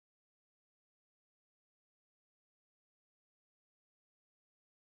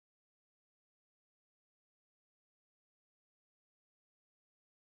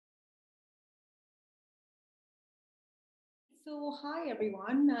So, hi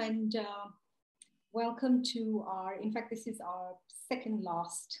everyone, and welcome to in fact, this is our second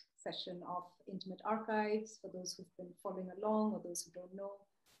last session of Intimate Archives. For those who've been following along or those who don't know,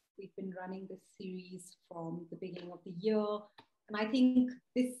 we've been running this series from the beginning of the year. And I think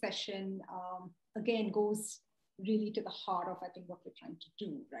this session, again, goes really to the heart of, I think, what we're trying to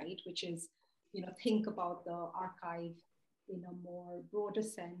do, right? Which is, think about the archive in a more broader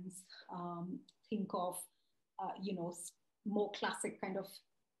sense, think of, more classic kind of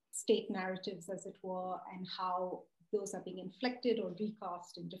state narratives, as it were, and how those are being inflected or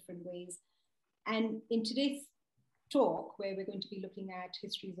recast in different ways. And in today's talk, where we're going to be looking at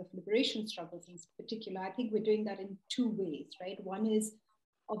histories of liberation struggles in particular, I think we're doing that in two ways, right? One is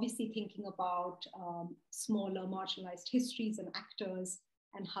obviously thinking about smaller marginalized histories and actors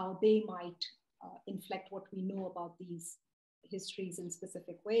and how they might inflect what we know about these histories in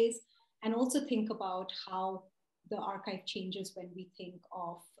specific ways, and also think about how the archive changes when we think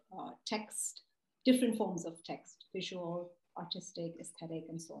of text, different forms of text, visual, artistic, aesthetic,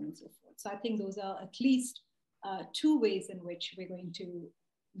 and so on and so forth. So I think those are at least two ways in which we're going to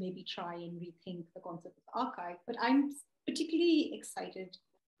maybe try and rethink the concept of archive. But I'm particularly excited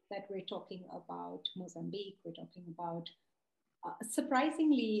that we're talking about Mozambique. We're talking about,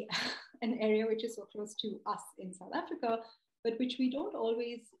 surprisingly, an area which is so close to us in South Africa, but which we don't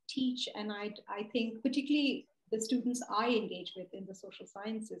always teach. And I think particularly the students I engage with in the social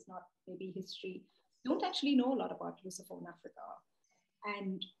sciences, not maybe history, don't actually know a lot about Lusophone Africa.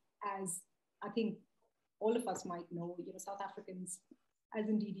 And as I think all of us might know, South Africans, as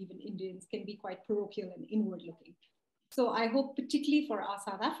indeed even Indians, can be quite parochial and inward looking. So I hope particularly for our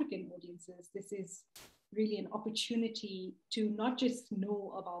South African audiences, this is really an opportunity to not just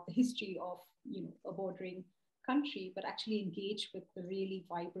know about the history of, a bordering country, but actually engage with the really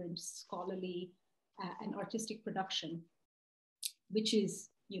vibrant, scholarly, and artistic production, which is,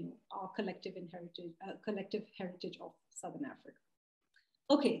 our collective heritage of Southern Africa.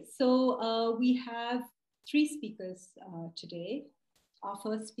 Okay, so we have three speakers today. Our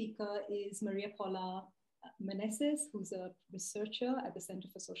first speaker is Maria Paula Meneses, who's a researcher at the Center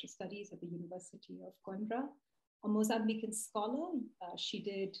for Social Studies at the University of Coimbra, a Mozambican scholar. She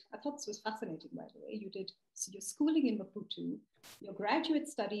did, I thought this was fascinating, by the way, you did your schooling in Maputo, your graduate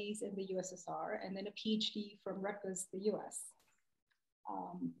studies in the USSR, and then a PhD from Rutgers, the US,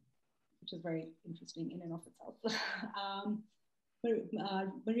 which is very interesting in and of itself.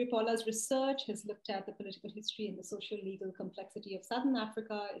 Maria Paula's research has looked at the political history and the social legal complexity of Southern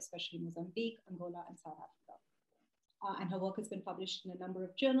Africa, especially Mozambique, Angola, and South Africa. And her work has been published in a number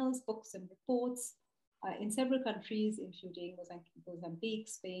of journals, books, and reports in several countries, including Mozambique,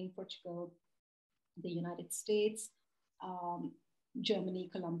 Spain, Portugal, the United States, Germany,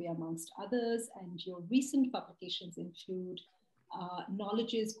 Colombia, amongst others. And your recent publications include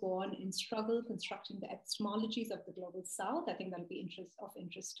Knowledges Born in Struggle, Constructing the Epistemologies of the Global South. I think that'll be of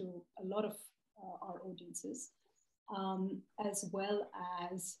interest to a lot of our audiences, as well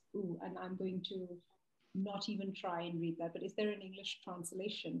as, and I'm going to not even try and read that, but is there an English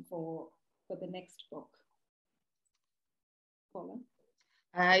translation for the next book? Paula?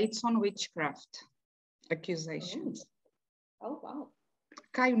 It's on witchcraft accusations. Oh, wow.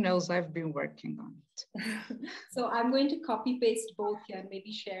 Kai knows I've been working on it. So I'm going to copy paste both here and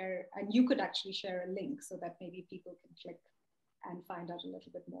maybe share, and you could actually share a link so that maybe people can click and find out a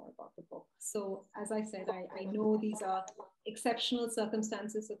little bit more about the book. So as I said, I know these are exceptional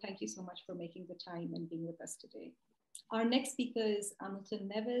circumstances, so thank you so much for making the time and being with us today. Our next speaker is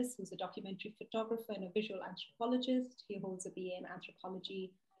Hamilton Neves, who's a documentary photographer and a visual anthropologist. He holds a BA in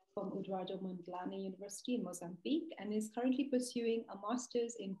anthropology from Eduardo Mondlane University in Mozambique and is currently pursuing a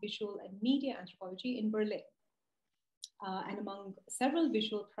master's in visual and media anthropology in Berlin. And among several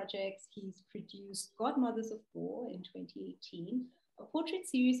visual projects, he's produced Godmothers of War in 2018, a portrait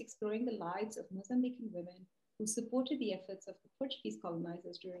series exploring the lives of Mozambican women who supported the efforts of the Portuguese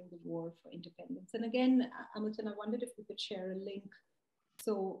colonizers during the War for Independence. And again, Hamilton, I wondered if we could share a link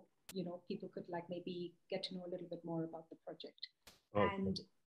so people could maybe get to know a little bit more about the project. Okay. And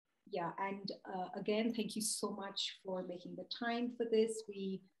yeah, and again, thank you so much for making the time for this.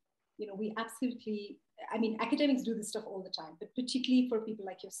 We absolutely, I mean, academics do this stuff all the time, but particularly for people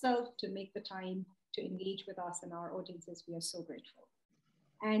like yourself to make the time to engage with us and our audiences, we are so grateful.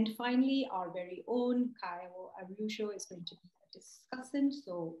 And finally, our very own Caio Araujo is going to be a discussant.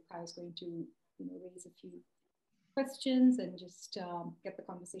 So Caio is going to raise a few questions and just get the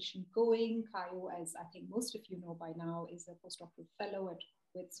conversation going. Caio, as I think most of you know by now, is a postdoctoral fellow at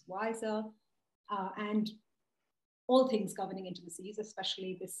Wits Weiser, and all things governing intimacies,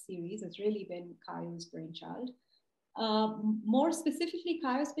 especially this series, has really been Caio's brainchild. More specifically,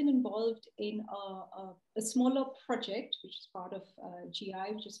 Kaya has been involved in a smaller project, which is part of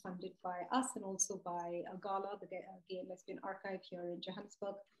GI, which is funded by us and also by Gala, the Gay and Lesbian Archive here in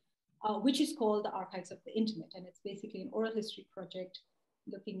Johannesburg, which is called the Archives of the Intimate. And it's basically an oral history project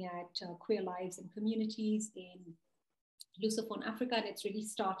looking at queer lives and communities in Lusophone Africa. And it's really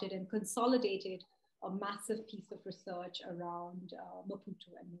started and consolidated a massive piece of research around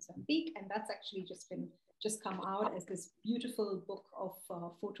Maputo and Mozambique. And that's actually just come out as this beautiful book of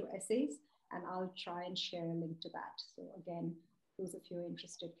photo essays. And I'll try and share a link to that. So again, those of you who are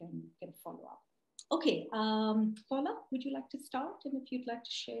interested can follow up. Okay, Paula, would you like to start? And if you'd like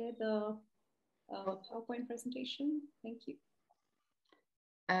to share the PowerPoint presentation, thank you.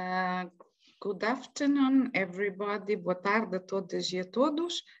 Good afternoon, everybody. Boa tarde a todas e a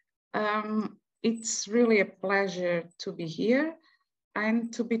todos. It's really a pleasure to be here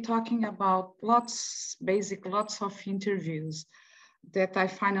and to be talking about lots of interviews that I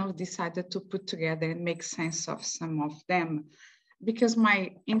finally decided to put together and make sense of some of them, because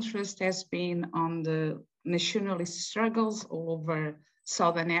my interest has been on the nationalist struggles all over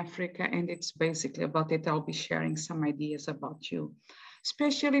Southern Africa, and it's basically about it. I'll be sharing some ideas about you,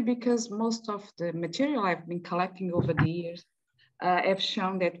 especially because most of the material I've been collecting over the years have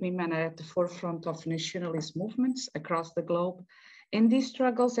shown that women are at the forefront of nationalist movements across the globe, and these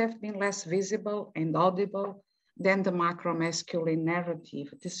struggles have been less visible and audible than the macro-masculine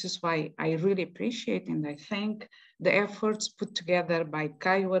narrative. This is why I really appreciate and I thank the efforts put together by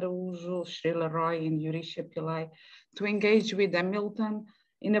Caio Araújo, Sheila Roy, and Eurícia Pillay to engage with Hamilton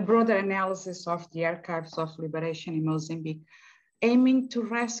in a broader analysis of the archives of liberation in Mozambique, aiming to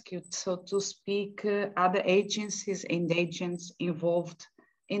rescue, so to speak, other agencies and agents involved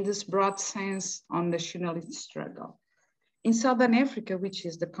in this broad sense on nationalist struggle. In Southern Africa, which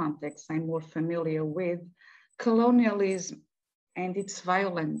is the context I'm more familiar with, colonialism and its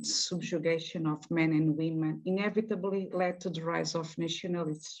violent subjugation of men and women inevitably led to the rise of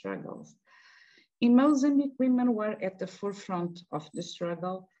nationalist struggles. In Mozambique, women were at the forefront of the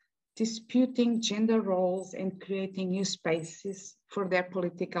struggle, disputing gender roles and creating new spaces for their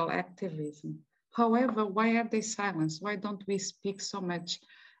political activism. However, why are they silenced? Why don't we speak so much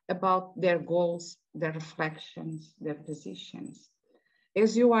about their goals, their reflections, their positions?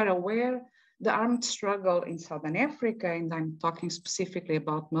 As you are aware, the armed struggle in Southern Africa, and I'm talking specifically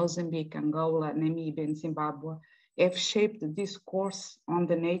about Mozambique, Angola, Namibia, and Zimbabwe, have shaped the discourse on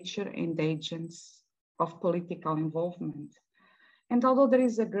the nature and agents of political involvement. And although there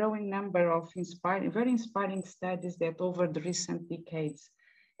is a growing number of very inspiring studies that over the recent decades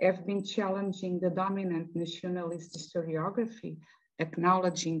have been challenging the dominant nationalist historiography,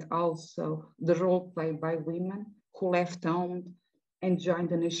 acknowledging also the role played by women who left home and joined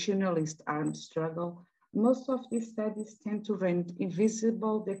the nationalist armed struggle, most of these studies tend to render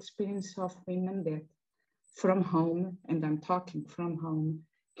invisible the experience of women that from home, and I'm talking from home,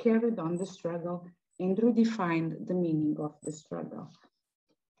 carried on the struggle and redefined the meaning of the struggle.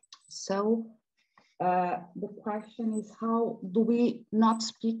 So the question is, how do we not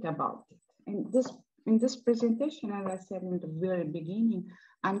speak about it? And in this presentation, as I said in the very beginning,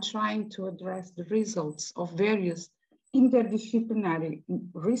 I'm trying to address the results of various interdisciplinary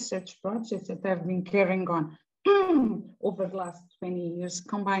research projects that I've been carrying on over the last 20 years,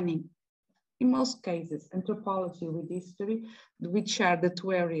 combining, in most cases, anthropology with history, which are the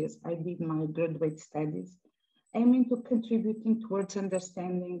two areas I did my graduate studies, aiming to contributing towards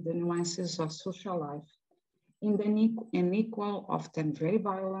understanding the nuances of social life in the unequal, often very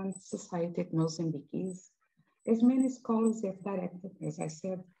violent society that Mozambique is. As many scholars have directed, as I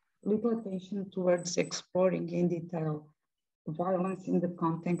said, little attention towards exploring in detail violence in the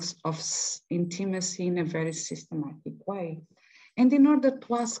context of intimacy in a very systematic way. And in order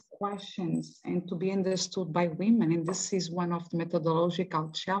to ask questions and to be understood by women, and this is one of the methodological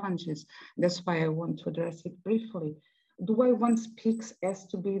challenges, that's why I want to address it briefly, the way one speaks has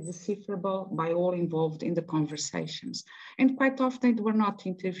to be decipherable by all involved in the conversations. And quite often they were not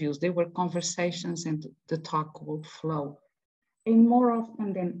interviews, they were conversations and the talk would flow. And more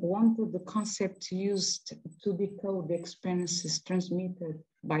often than wanted, the concept used to decode the experiences transmitted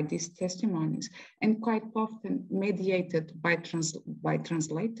by these testimonies, and quite often mediated by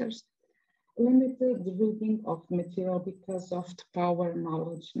translators, limited the reading of material because of the power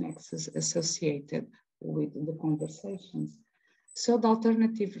knowledge nexus associated with the conversations. So the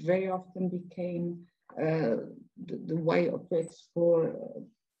alternative very often became the way to explore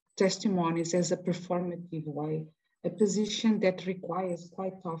testimonies as a performative way, a position that requires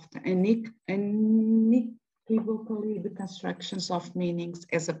quite often unequivocally the constructions of meanings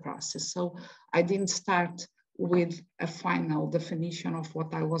as a process. So I didn't start with a final definition of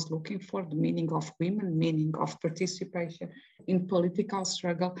what I was looking for, the meaning of women, meaning of participation in political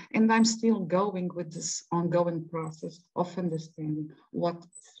struggle. And I'm still going with this ongoing process of understanding what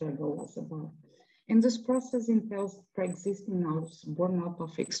struggle was about. And this process entails pre-existing knowledge born out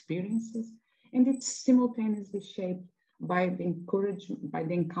of experiences, and it's simultaneously shaped by the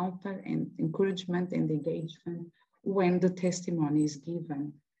encounter and encouragement and engagement when the testimony is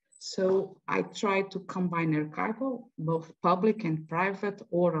given. So I try to combine archival, both public and private,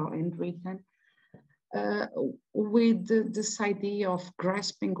 oral and written, with this idea of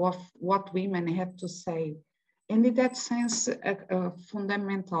grasping of what women had to say. And in that sense, a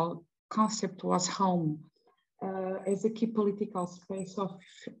fundamental concept was home as a key political space of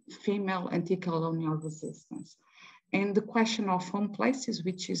female anti-colonial resistance. And the question of home places,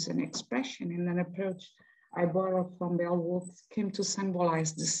 which is an expression and an approach I borrowed from Bell Hooks, came to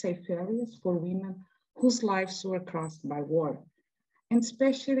symbolize the safe areas for women whose lives were crossed by war. And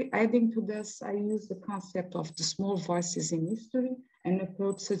especially adding to this, I use the concept of the small voices in history, an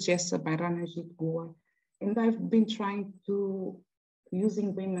approach suggested by Ranajit Goa. And I've been trying to,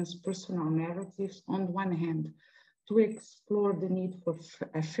 using women's personal narratives on one hand, to explore the need for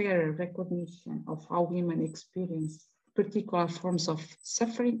a fairer recognition of how women experience particular forms of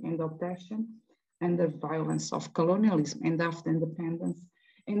suffering and oppression under violence of colonialism and after independence,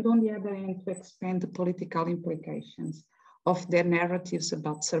 and on the other hand, to expand the political implications of their narratives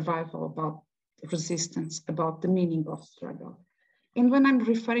about survival, about resistance, about the meaning of struggle. And when I'm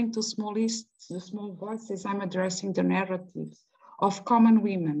referring to the small voices, I'm addressing the narratives of common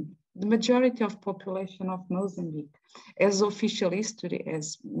women, the majority of population of Mozambique, as official history,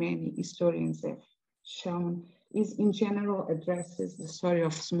 as many historians have shown, is in general addresses the story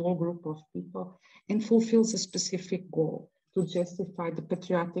of a small group of people and fulfills a specific goal to justify the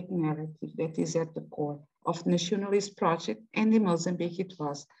patriotic narrative that is at the core of the nationalist project, and in Mozambique it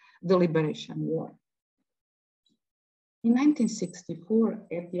was the Liberation War. In 1964,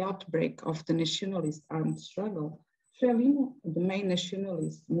 at the outbreak of the nationalist armed struggle, Frelimo, the main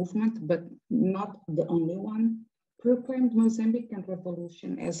nationalist movement, but not the only one, proclaimed Mozambican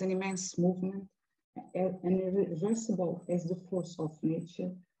revolution as an immense movement and irreversible as the force of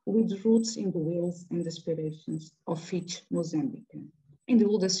nature, with roots in the wills and aspirations of each Mozambican, and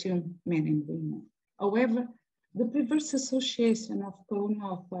would assume men and women. However, the perverse association of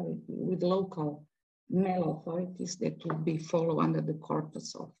colonial authority with local male authorities that would be followed under the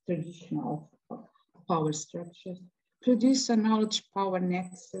corpus of traditional power structures produce a knowledge power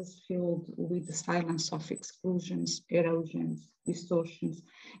nexus filled with the silence of exclusions, erosions, distortions,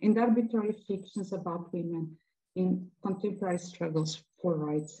 and arbitrary fictions about women in contemporary struggles for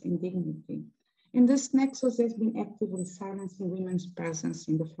rights and dignity. And this nexus has been actively silencing women's presence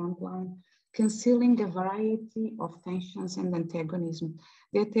in the front line, concealing a variety of tensions and antagonism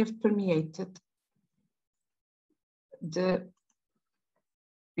that have permeated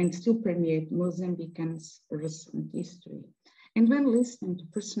and still permeate Mozambicans' recent history. And when listening to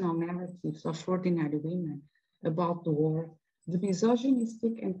personal narratives of ordinary women about the war, the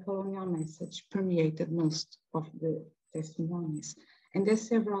misogynistic and colonial message permeated most of the testimonies. And as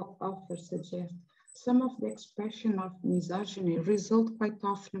several authors suggest, some of the expression of misogyny result quite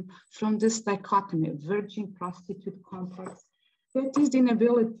often from this dichotomy, virgin-prostitute complex, that is the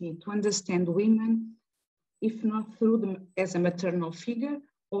inability to understand women, if not through them as a maternal figure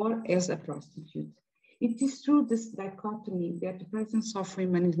or as a prostitute. It is through this dichotomy that the presence of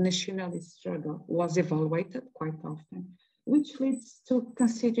women in the nationalist struggle was evaluated quite often, which leads to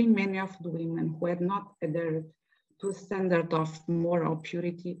considering many of the women who had not adhered to a standard of moral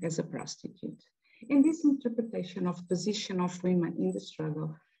purity as a prostitute. And this interpretation of position of women in the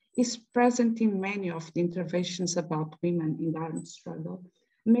struggle is present in many of the interventions about women in the armed struggle,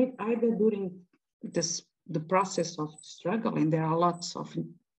 made either during the process of struggle, and there are lots of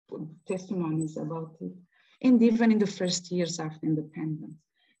testimonies about it, and even in the first years after independence.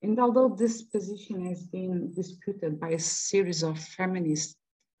 And although this position has been disputed by a series of feminist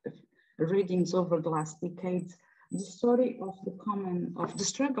readings over the last decades, the story of the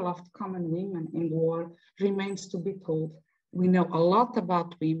struggle of the common women in war remains to be told. We know a lot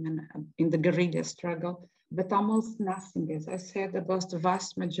about women in the guerrilla struggle, but almost nothing, as I said, about the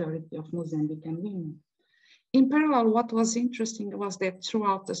vast majority of Mozambican women. In parallel, what was interesting was that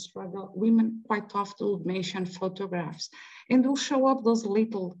throughout the struggle, women quite often would mention photographs and will show up those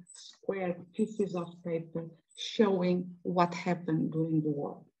little square pieces of paper showing what happened during the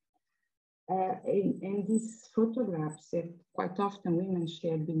war. And these photographs that quite often women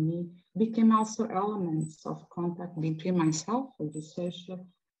shared with me became also elements of contact between myself, a researcher,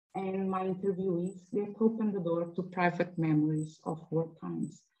 and my interviewees that opened the door to private memories of war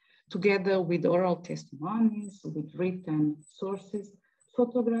times. Together with oral testimonies, with written sources,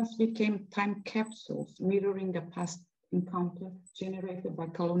 photographs became time capsules mirroring a past encounter generated by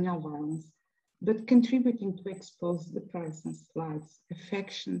colonial violence, but contributing to expose the presence, lives,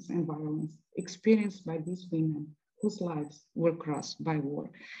 affections, and violence experienced by these women whose lives were crossed by war.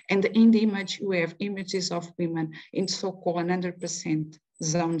 And in the image, we have images of women in so-called 100%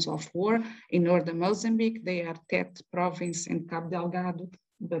 zones of war. In northern Mozambique, they are Tete province and Cabo Delgado,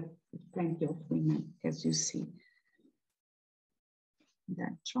 but plenty of women, as you see.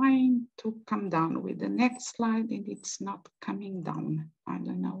 They're trying to come down with the next slide and it's not coming down. I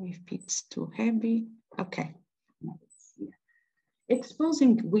don't know if it's too heavy. Okay.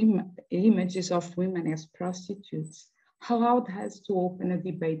 Exposing women, images of women as prostitutes allowed us to open a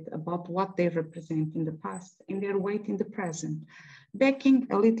debate about what they represent in the past and their weight in the present. Backing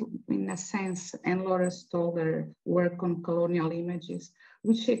a little, in a sense, and Laura Stoller work on colonial images,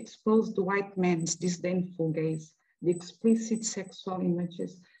 which exposed the white man's disdainful gaze, the explicit sexual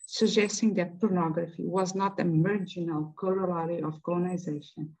images, suggesting that pornography was not a marginal corollary of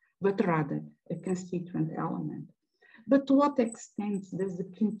colonization, but rather a constituent element. But to what extent does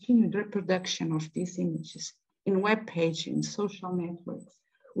the continued reproduction of these images in web pages, in social networks,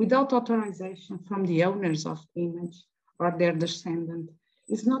 without authorization from the owners of the image or their descendant,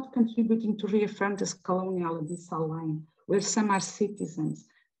 is not contributing to reaffirm this colonial abyssal line where some are citizens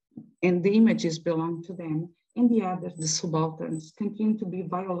and the images belong to them, and the others, the subalterns, continue to be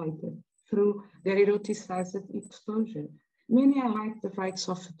violated through their eroticized exposure. Many highlight the rights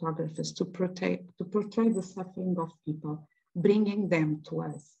of photographers to portray the suffering of people, bringing them to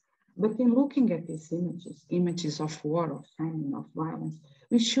us. But in looking at these images, images of war, of famine, of violence,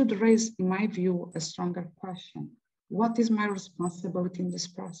 we should raise, in my view, a stronger question. What is my responsibility in this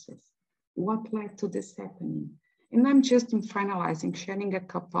process? What led to this happening? And I'm just finalizing, sharing a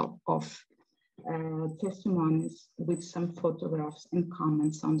couple of testimonies with some photographs and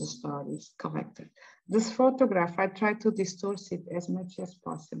comments on the stories collected. This photograph, I tried to distort it as much as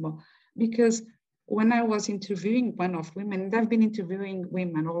possible because when I was interviewing one of women, and I've been interviewing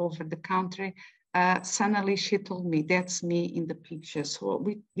women all over the country, suddenly she told me, that's me in the picture. So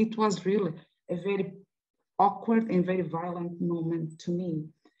it was really a very awkward and very violent moment to me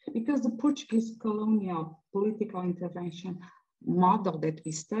because the Portuguese colonial political intervention model that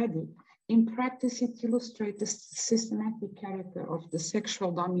we studied, in practice, it illustrates the systematic character of the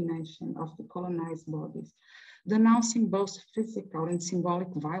sexual domination of the colonized bodies, denouncing both physical and symbolic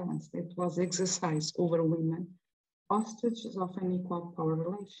violence that was exercised over women, hostages of an equal power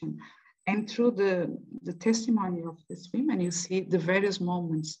relation. And through the testimony of these women, you see the various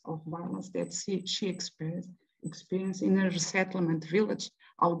moments of violence that she experienced in a resettlement village,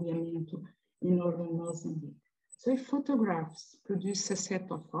 Aldeamento, in northern Mozambique. So if photographs produce a set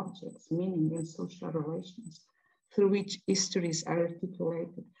of objects, meaning and social relations through which histories are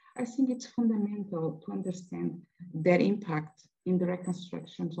articulated, I think it's fundamental to understand their impact in the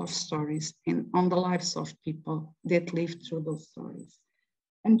reconstructions of stories and on the lives of people that lived through those stories.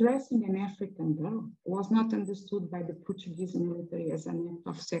 Undressing an African girl was not understood by the Portuguese military as an act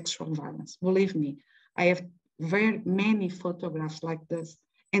of sexual violence. Believe me, I have very many photographs like this,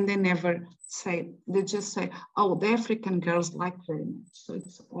 and they never say, they just say, oh, the African girls like very much. So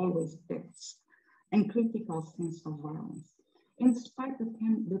it's always this uncritical sense of violence. And despite the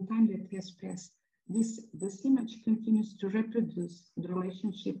time that has passed, this image continues to reproduce the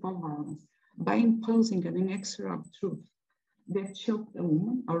relationship of violence by imposing an inexorable truth that choked a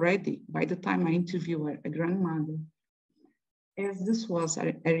woman already, by the time I interview her, a grandmother, as this was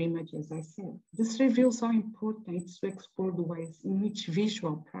her image, as I said. This reveals how important it is to explore the ways in which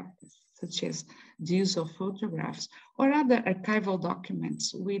visual practice, such as the use of photographs or other archival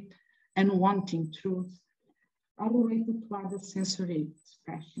documents with unwanting truths, are related to other sensory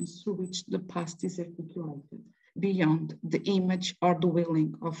expressions through which the past is articulated beyond the image or the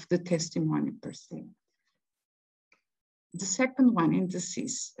willing of the testimony per se. The second one, and this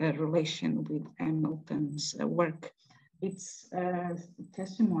is a relation with Hamilton's work, it's a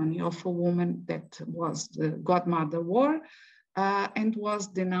testimony of a woman that was the godmother war and was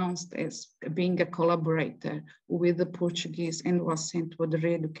denounced as being a collaborator with the Portuguese and was sent to the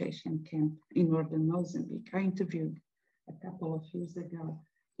re-education camp in northern Mozambique. I interviewed a couple of years ago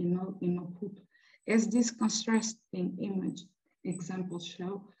in Maputo. As this contrasting image examples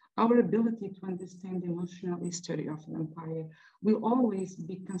show, our ability to understand the emotional history of the empire will always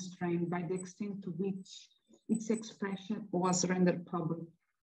be constrained by the extent to which its expression was rendered public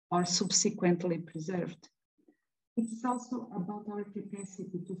or subsequently preserved. It's also about our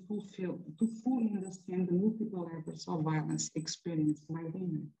capacity to fully understand the multiple levels of violence experienced by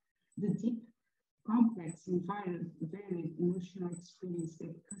women, the deep, complex, and varied emotional experience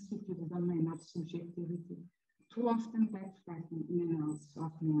that constitute the domain of subjectivity, too often backtracking in analysis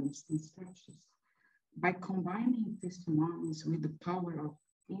of norms and structures. By combining testimonies with the power of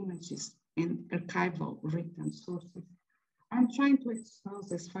images and archival written sources, I'm trying to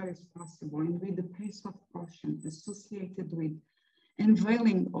expose as far as possible and with the pace of caution associated with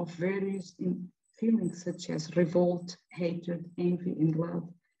unveiling of various feelings such as revolt, hatred, envy, and love,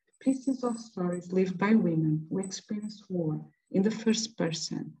 pieces of stories lived by women who experienced war in the first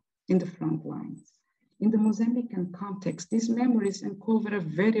person, in the front lines. In the Mozambican context, these memories uncover a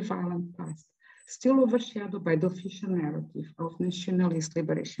very violent past, still overshadowed by the official narrative of nationalist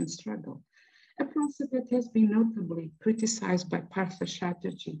liberation struggle. A process that has been notably criticized by Partha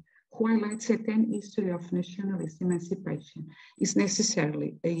Chatterjee, who highlights that any history of nationalist emancipation is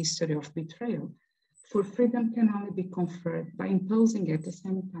necessarily a history of betrayal, for freedom can only be conferred by imposing at the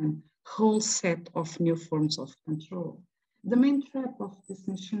same time a whole set of new forms of control. The main trap of this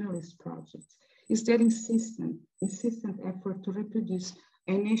nationalist project is their insistent effort to reproduce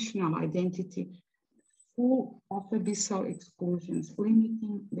a national identity full of abyssal exclusions,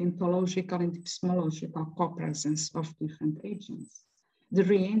 limiting the ontological and epistemological co-presence of different agents. The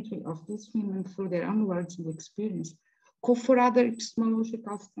re-entry of these women through their unworthy experience call for other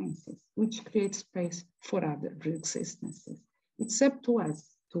epistemological stances, which create space for other existences. It's up to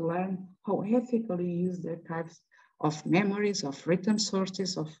us to learn how ethically use the archives of memories, of written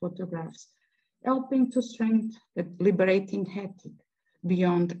sources, of photographs, helping to strengthen the liberating ethic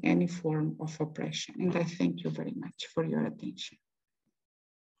beyond any form of oppression. And I thank you very much for your attention.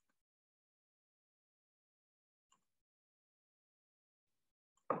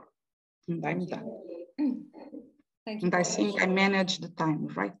 And I'm done. Thank you. And I think I managed the time,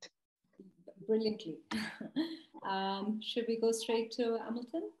 right? Brilliantly. Should we go straight to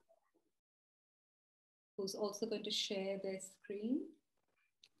Hamilton, who's also going to share their screen?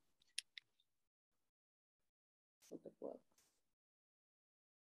 Hope it works.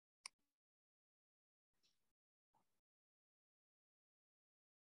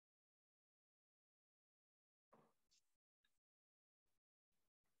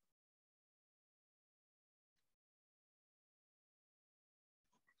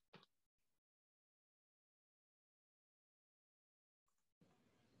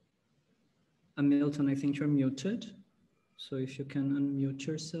 Milton, I think you're muted. So if you can unmute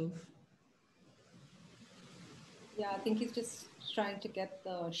yourself. Yeah, I think he's just trying to get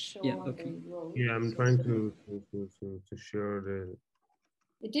the show on the road. Yeah, I'm trying to share the...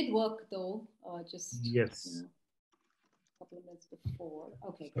 It did work though, just yes. You know, a couple of minutes before.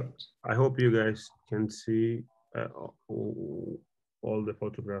 Okay, So great. I hope you guys can see all the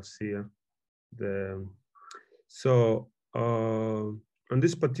photographs here. On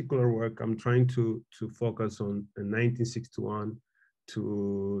this particular work, I'm trying to focus on 1961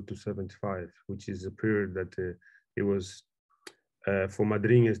 to 75, which is a period that it was for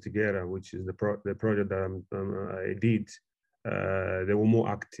Madrinhas de Guerra, which is the project that I did. They were more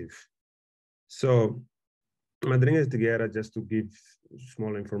active. So Madrinhas de Guerra, just to give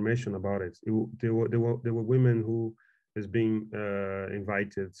small information about it, there were women who is being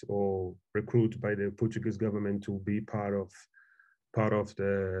invited or recruited by the Portuguese government to be part of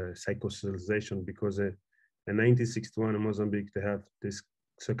the psychosocialization, because in 1961 in Mozambique they have this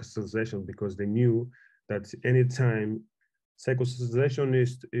psychosocialization because they knew that anytime psychosocialization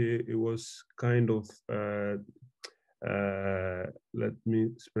it was kind of let me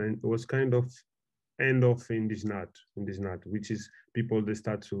explain. It was kind of end of indigenat, which is people they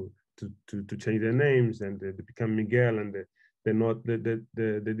start to change their names and they become Miguel, and they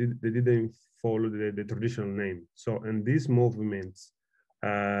didn't follow the traditional name. So in these movements,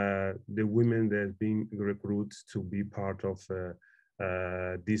 the women that are being recruited to be part of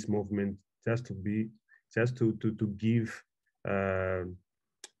this movement, just to give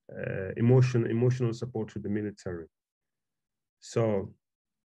emotional support to the military. So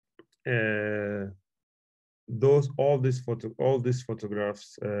all these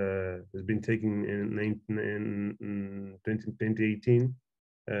photographs has been taken in 2018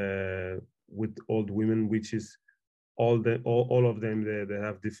 with old women, which is all of them they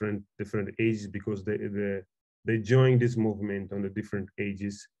have different ages, because they joined this movement on the different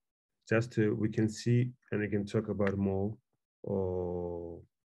ages. Just we can see and we can talk about more.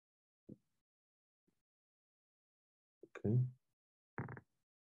 Okay.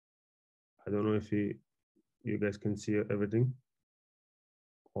 I don't know if you guys can see everything.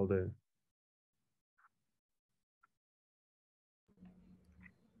 All the...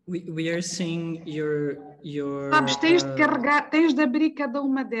 We are seeing your Sabes, tens de carregar, tens de abrir cada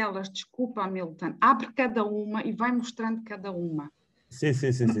uma delas. Desculpa, Milton. Abre cada uma e vai mostrando cada uma. Sim.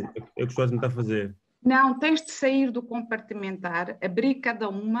 Eu estou a tentar fazer. Não, tens de sair do compartimentar, abrir cada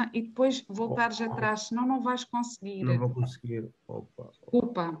uma e depois voltares atrás, senão não vais conseguir. Não vou conseguir. Opa.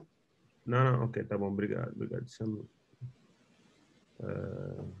 Desculpa. Não, ok, tá bom, obrigado.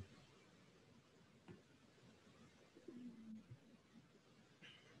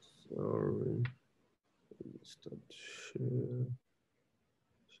 Sorry. Stop share.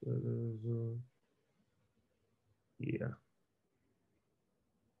 Yeah.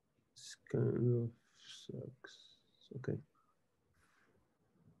 This kind of sucks. Okay.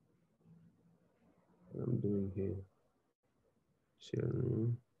 What I'm doing here.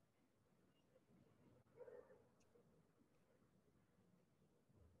 Sharing.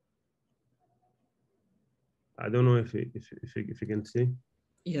 I don't know if you can see.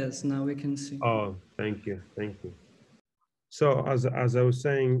 Yes, now we can see. Oh, thank you. So as I was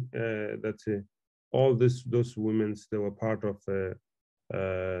saying, that all those women, they were part of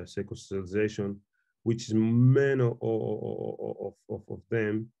psychosocialization, which is many of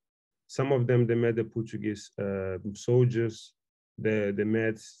them. Some of them, they met the Portuguese soldiers. They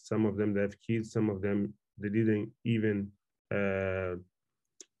met, some of them they have kids, some of them they didn't even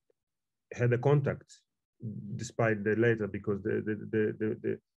had a contact, despite the later, because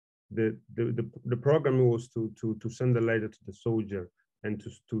the program was to send a letter to the soldier and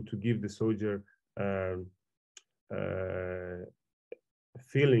to give the soldier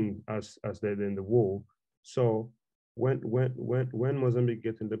feeling as they're in the war. So when Mozambique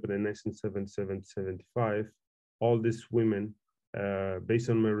get independent in 1977-75, all these women,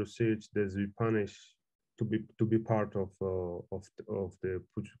 based on my research, there's be punished to be part of the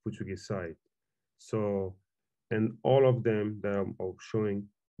Portuguese side. So, and all of them that I'm showing,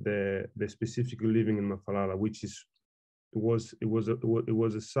 they're specifically living in Mafalala, which is it was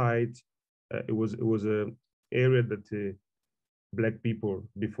a site, it was a area that Black people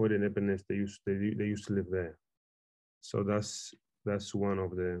before the independence they used to live there. So that's one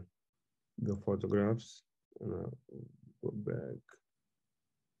of the photographs. And I'll go back.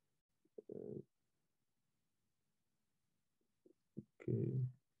 Okay,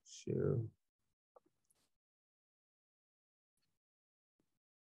 share.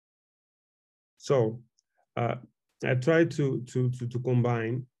 So I try to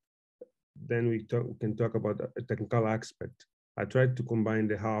combine. Then we can talk about a technical aspect. I tried to combine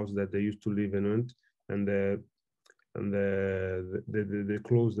the house that they used to live in and the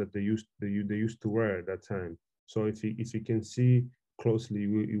clothes that they used to wear at that time. So if you can see closely,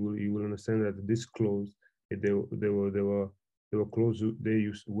 you will understand that this clothes they were clothes they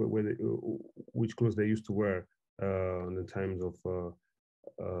used which clothes they used to wear in the times of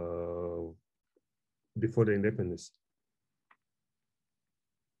before the independence.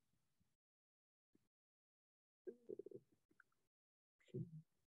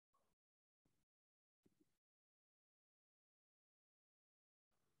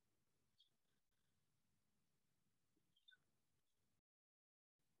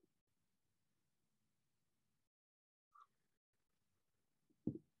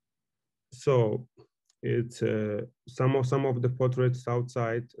 So it's some of the portraits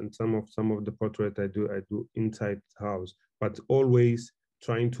outside and some of the portrait I do inside the house, but always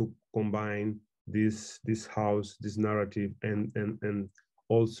trying to combine this house, this narrative, and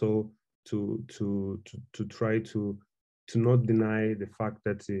also to try to not deny the fact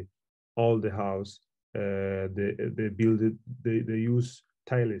that all the house they build it, they use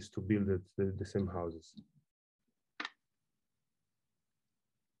tiles to build it, the same houses.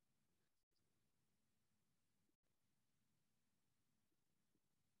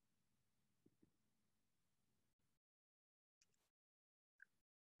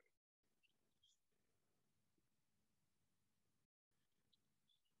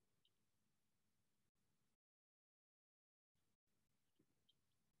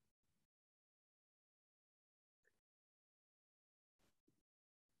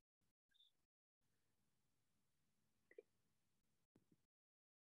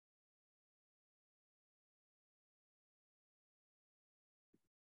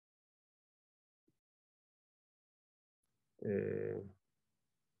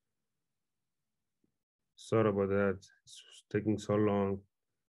 Sorry about that. It's taking so long,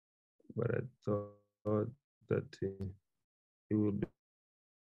 but I thought that it would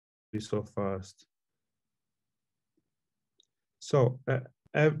be so fast. So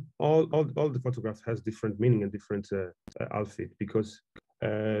all the photographs has different meaning and different outfit, because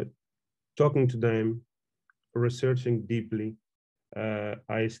talking to them, researching deeply,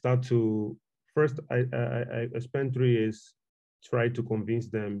 I start to, first I spent 3 years try to convince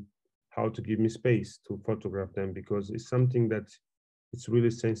them how to give me space to photograph them, because it's something that it's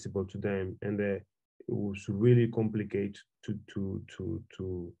really sensible to them, and it was really complicated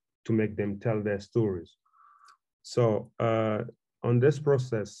to make them tell their stories. So on this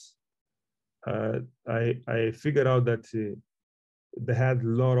process, I figured out that they had a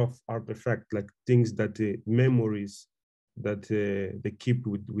lot of artifacts, like things that memories that they keep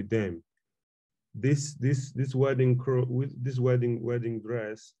with them. This wedding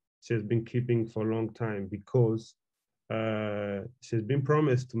dress she has been keeping for a long time, because she's been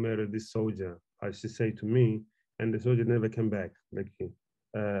promised to marry this soldier, as she said to me, and the soldier never came back. Like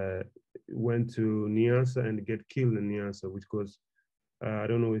went to Niassa and get killed in Niassa, which was I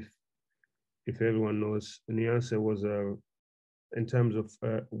don't know if everyone knows. Niassa was in terms of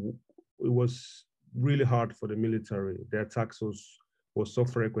it was really hard for the military. The attacks was so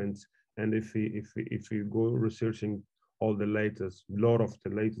frequent, and if you go researching all the latest, a lot of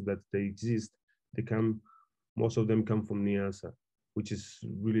the latest that they exist, they come, most of them come from Niassa, which is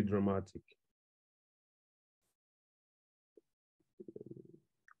really dramatic.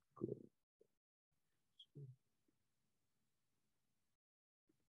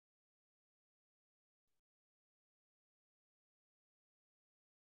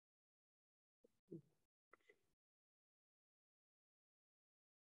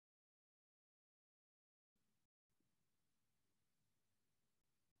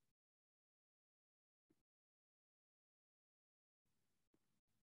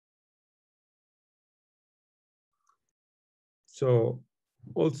 So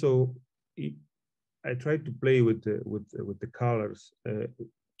also, I tried to play with the colors,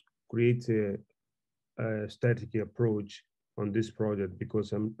 create a static approach on this project,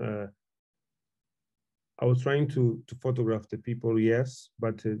 because I was trying to photograph the people, yes,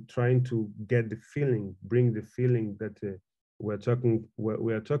 but trying to get the feeling, bring the feeling that we are talking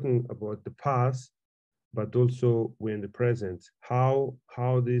about the past, but also we're in the present. How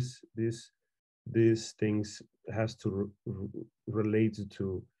these things has to relate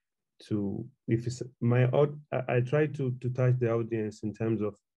to if it's I try to touch the audience in terms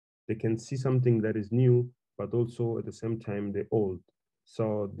of they can see something that is new, but also at the same time they're old.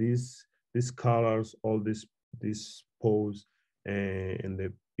 So these colors, all this pose and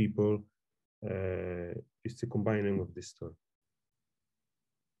the people is the combining of this story.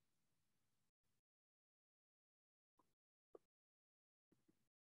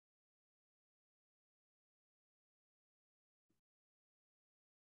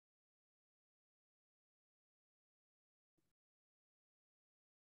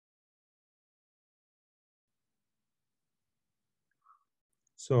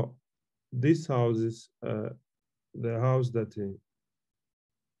 So this house is the house that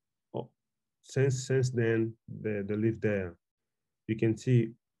since then they live there. You can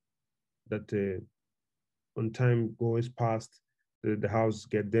see that on time goes past, the house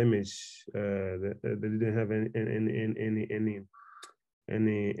get damaged. They didn't have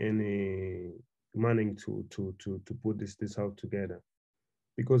any money to put this house together,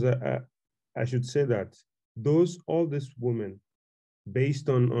 because I should say that all these women, based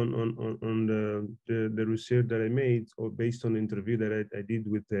on the research that I made, or based on the interview that I did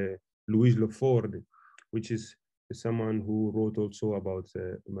with Luis Leford, which is someone who wrote also about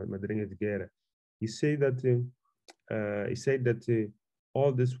Madrinha de Guerra. He said that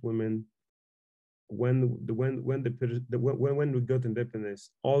all these women, when we got independence,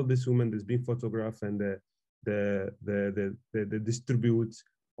 all these women that's been photographed, and the distribute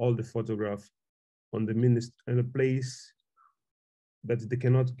all the photograph on the ministry and a place that they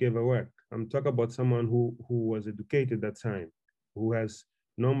cannot give a work. I'm talking about someone who was educated at that time, who has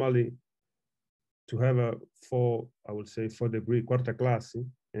normally to have a I would say 4-degree quarta classe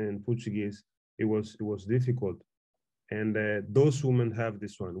in Portuguese. It was difficult, and those women have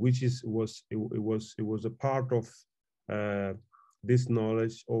this one, which was a part of this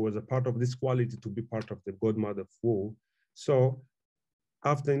knowledge, or was a part of this quality to be part of the godmother of war. So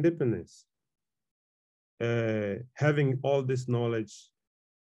after independence, having all this knowledge,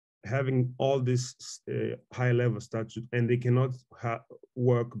 having all this high level status, and they cannot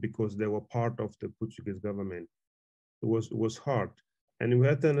work because they were part of the Portuguese government. It was hard, and we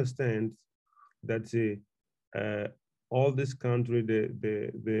have to understand that all this country they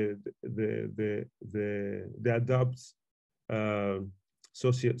adopt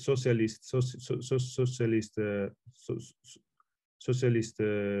socialist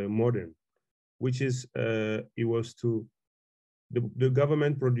modern, which is it was to the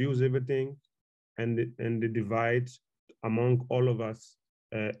government produce everything, and they divide among all of us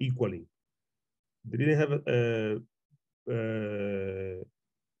equally. They didn't have a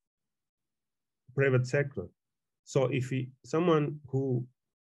private sector. So if someone who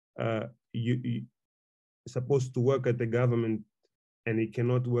you supposed to work at the government and he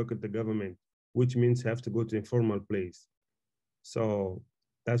cannot work at the government, which means have to go to a formal place. So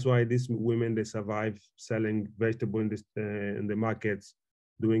that's why these women, they survive selling vegetable in the markets,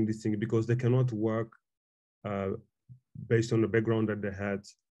 doing these things, because they cannot work based on the background that they had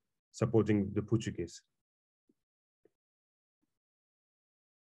supporting the Portuguese.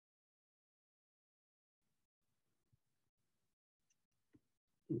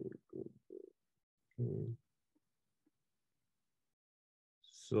 Okay.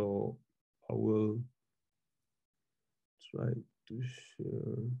 So I will try to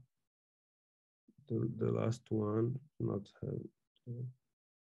share the last one, not have.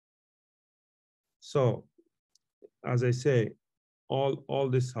 So, as I say, all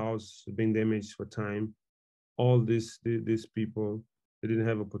this house has been damaged for time. All these people, they didn't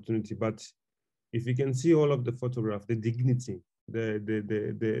have opportunity. But if you can see all of the photograph, the dignity,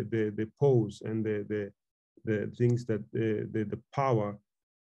 the pose, and the things that the power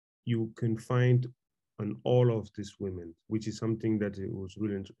you can find on all of these women, which is something that it was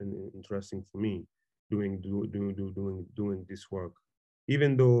really interesting for me doing this work.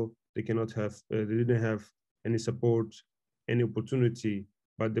 Even though they cannot have, they didn't have any support, any opportunity,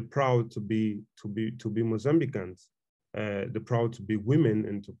 but they're proud to be Mozambicans. They're proud to be women,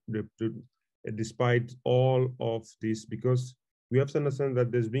 and despite all of this, because we have to understand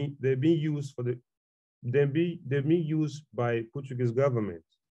that they've been used for they've been used by Portuguese government,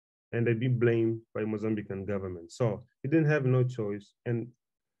 and they've been blamed by Mozambican government. So they didn't have no choice, and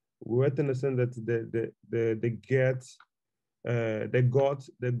we have to understand that they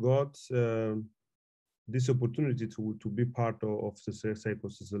got this opportunity to be part of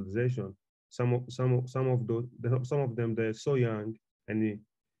psychosocialization. Some of them, they're so young, and it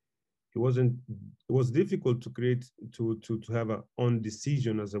was difficult to create to have a own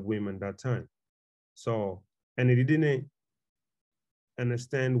decision as a woman that time. So, and it didn't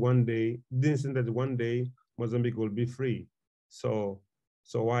understand didn't think that one day Mozambique will be free. So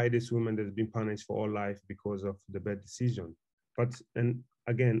why this woman that's been punished for all life because of the bad decision? But, and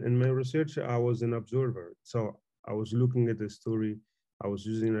again, in my research, I was an observer. So I was looking at the story, I was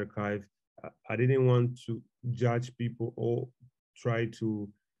using archive. I didn't want to judge people or try to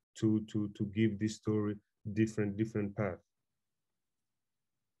give this story different path.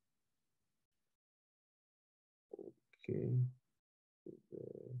 Okay.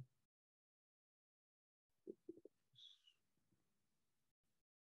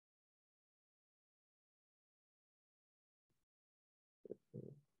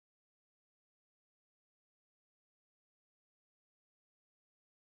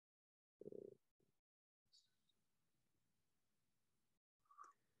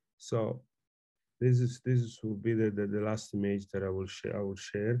 So this will be the last image that I will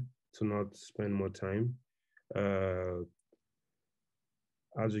share to not spend more time.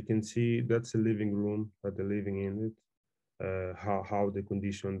 As you can see, that's a living room that they're living in it. How the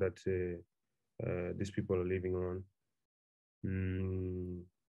condition that these people are living on.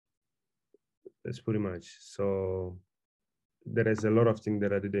 That's pretty much. So there is a lot of things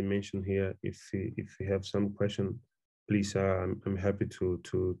that I didn't mention here. If you have some question, please, I'm happy to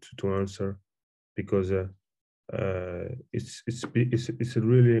answer, because it's a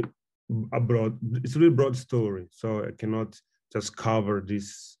really broad story. So I cannot just cover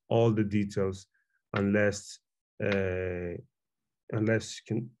all the details unless you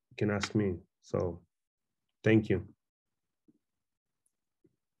can ask me. So thank you.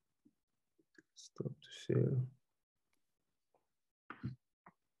 Stop to share.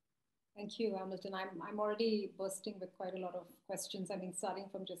 Thank you, Hamilton. I'm already bursting with quite a lot of questions. I mean, starting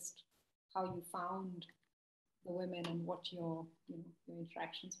from just how you found the women and what your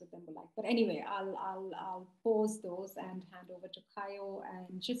interactions with them were like. But anyway, I'll pause those and hand over to Caio.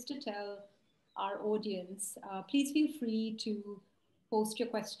 And just to tell our audience, please feel free to post your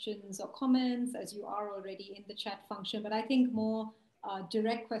questions or comments, as you are already in the chat function. But I think more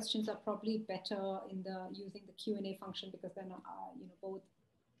direct questions are probably better in using the Q&A function, because then both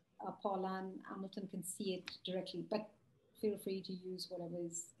Paula and Hamilton can see it directly. But feel free to use whatever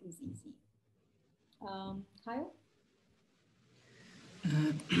is easy. Caio?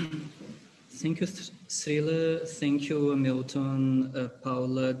 Thank you, Srila. Thank you, Hamilton,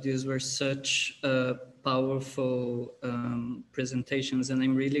 Paula. These were such powerful presentations, and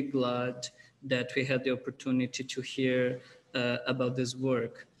I'm really glad that we had the opportunity to hear about this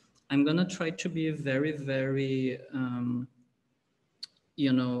work. I'm gonna try to be very, very,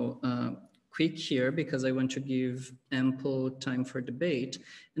 quick here because I want to give ample time for debate.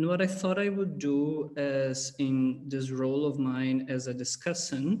 And what I thought I would do as in this role of mine as a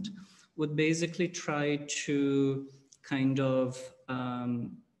discussant would basically try to kind of,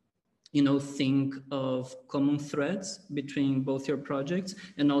 think of common threads between both your projects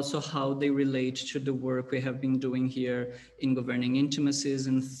and also how they relate to the work we have been doing here in Governing Intimacies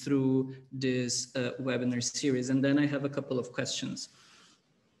and through this webinar series. And then I have a couple of questions.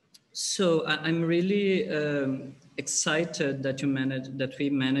 So I'm really excited that we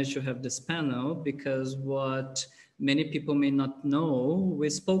managed to have this panel, because what many people may not know, we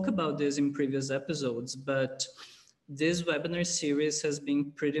spoke about this in previous episodes, but this webinar series has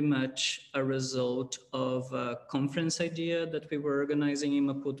been pretty much a result of a conference idea that we were organizing in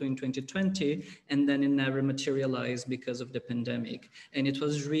Maputo in 2020, and then it never materialized because of the pandemic. And it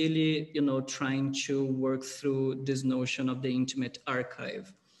was really, trying to work through this notion of the intimate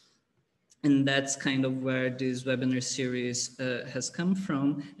archive. And that's kind of where this webinar series has come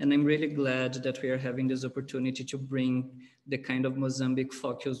from. And I'm really glad that we are having this opportunity to bring the kind of Mozambique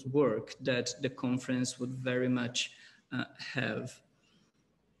focused work that the conference would very much have.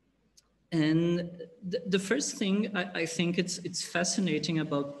 And the first thing I think it's fascinating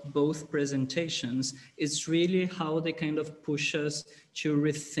about both presentations is really how they kind of push us to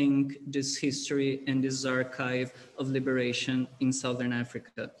rethink this history and this archive of liberation in Southern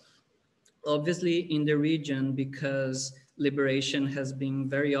Africa. Obviously in the region, because liberation has been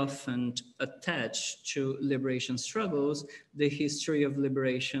very often attached to liberation struggles, the history of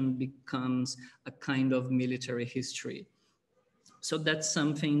liberation becomes a kind of military history. So that's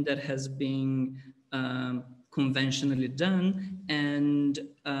something that has been conventionally done. And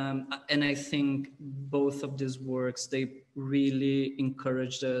I think both of these works, they really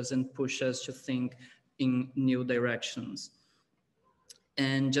encouraged us and push us to think in new directions.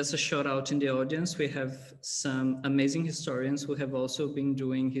 And just a shout out in the audience, we have some amazing historians who have also been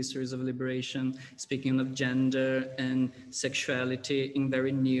doing histories of liberation, speaking of gender and sexuality in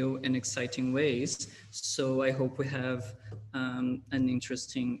very new and exciting ways. So I hope we have an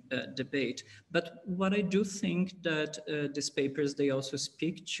interesting debate. But what I do think that these papers, they also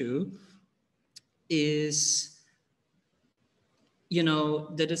speak to is,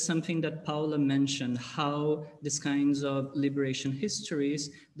 that is something that Paula mentioned, how these kinds of liberation histories,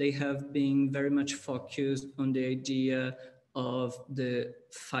 they have been very much focused on the idea of the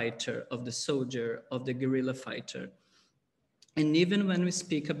fighter, of the soldier, of the guerrilla fighter. And even when we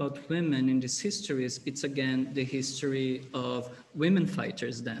speak about women in these histories, it's again the history of women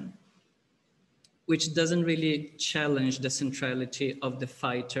fighters then, which doesn't really challenge the centrality of the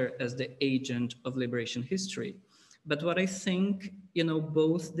fighter as the agent of liberation history. But what I think,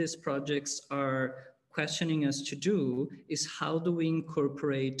 both these projects are questioning us to do is how do we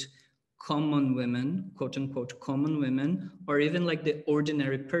incorporate common women, quote unquote, common women, or even like the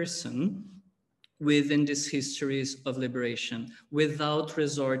ordinary person within these histories of liberation without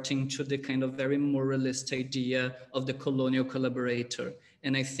resorting to the kind of very moralist idea of the colonial collaborator.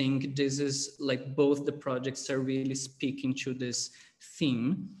 And I think this is like both the projects are really speaking to this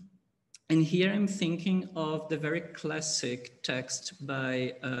theme. And here I'm thinking of the very classic text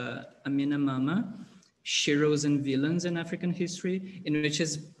by Amina Mama, Heroes and Villains in African History, in which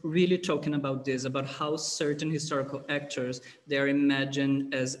is really talking about this, about how certain historical actors, they are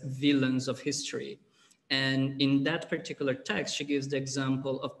imagined as villains of history. And in that particular text, she gives the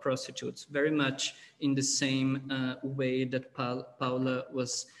example of prostitutes, very much in the same way that Paula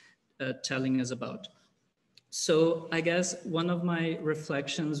was telling us about. So I guess one of my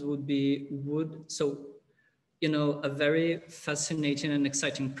reflections would be, a very fascinating and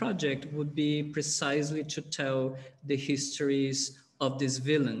exciting project would be precisely to tell the histories of these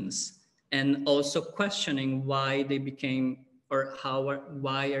villains and also questioning why they became, or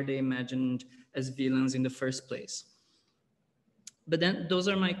why are they imagined as villains in the first place. But then those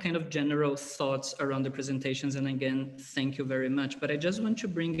are my kind of general thoughts around the presentations. And again, thank you very much. But I just want to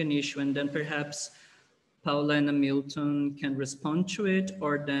bring an issue, and then perhaps Paula and Hamilton can respond to it,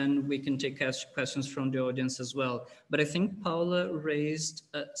 or then we can take questions from the audience as well. But I think Paula raised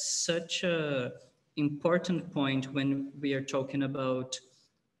such an important point when we are talking about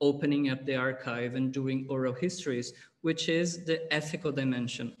opening up the archive and doing oral histories, which is the ethical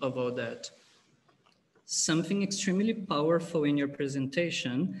dimension of all that. Something extremely powerful in your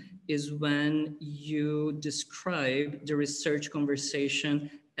presentation is when you describe the research conversation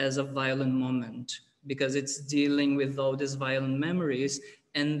as a violent moment, because it's dealing with all these violent memories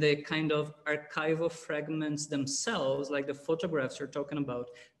and the kind of archival fragments themselves, like the photographs you're talking about,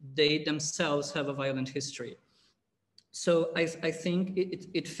 they themselves have a violent history. So I think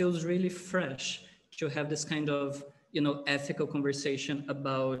it feels really fresh to have this kind of, ethical conversation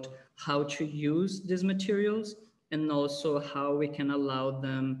about how to use these materials and also how we can allow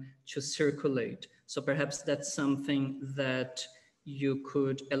them to circulate. So perhaps that's something that you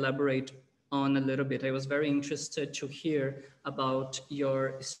could elaborate on a little bit. I was very interested to hear about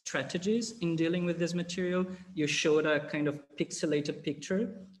your strategies in dealing with this material. You showed a kind of pixelated picture,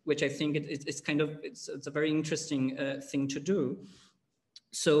 which I think it's a very interesting thing to do.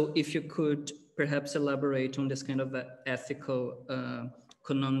 So if you could perhaps elaborate on this kind of ethical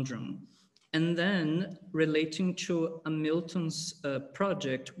conundrum. And then relating to Milton's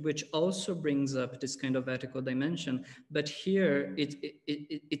project, which also brings up this kind of ethical dimension, but here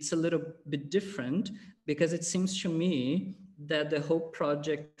it's a little bit different, because it seems to me that the whole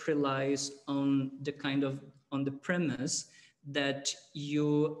project relies on the premise that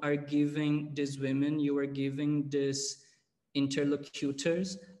you are giving these women, you are giving these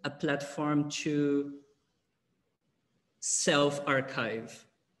interlocutors a platform to self-archive.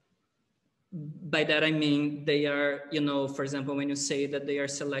 By that I mean they are, for example, when you say that they are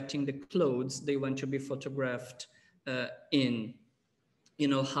selecting the clothes they want to be photographed in,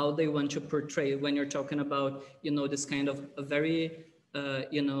 how they want to portray, when you're talking about, this kind of a very,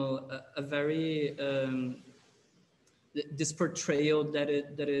 this portrayal that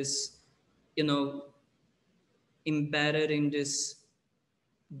is, embedded in this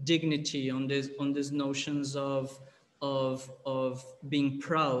dignity, on these notions of being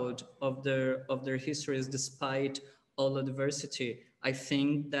proud of their histories despite all the diversity. I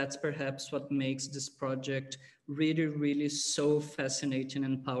think that's perhaps what makes this project really, really so fascinating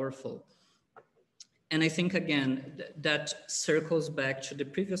and powerful. And I think, again, that circles back to the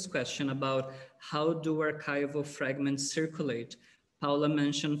previous question about how do archival fragments circulate. Paula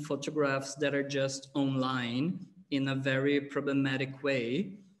mentioned photographs that are just online in a very problematic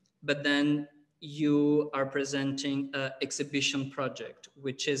way, but then you are presenting an exhibition project,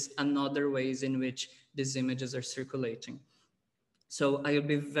 which is another ways in which these images are circulating. So I would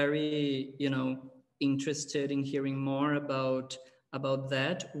be very, interested in hearing more about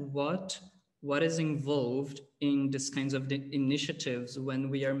that. What is involved in these kinds of initiatives when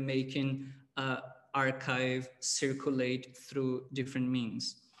we are making archive circulate through different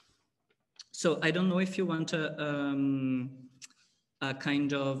means? So I don't know if you want if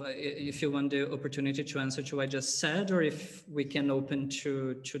you want the opportunity to answer to what I just said, or if we can open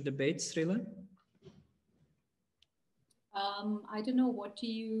to debate, Srila. I don't know, what do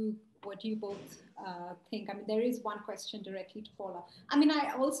you both think? I mean, there is one question directly to Paula. I mean,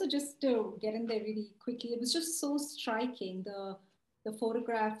 I also, just to get in there really quickly, it was just so striking, the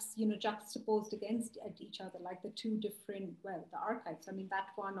photographs, juxtaposed against each other, like the two different, the archives. I mean, that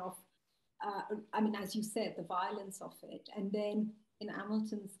one of, I mean, as you said, the violence of it. And then in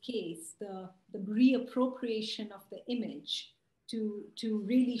Hamilton's case, the reappropriation of the image to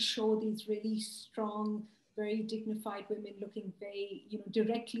really show these really strong, very dignified women looking very,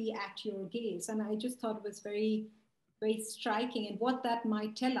 directly at your gaze. And I just thought it was very, very striking, and what that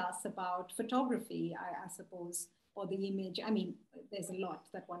might tell us about photography, I suppose, or the image. I mean, there's a lot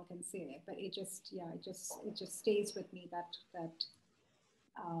that one can say, but it just stays with me,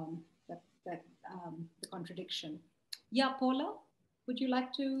 the contradiction. Yeah, Paula, would you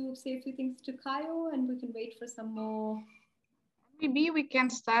like to say a few things to Kayo, and we can wait for some more? Maybe we can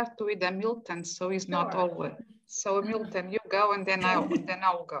start with Milton, so it's not always. So Milton, you go, and then I'll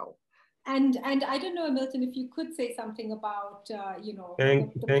go. And I don't know, Milton, if you could say something about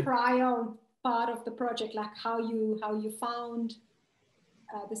the prior part of the project, like how you found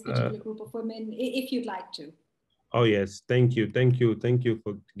this particular group of women, if you'd like to. Oh yes, thank you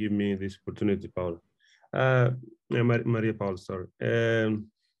for giving me this opportunity, Paula. Maria Paula, sorry.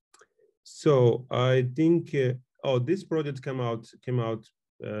 So I think this project came out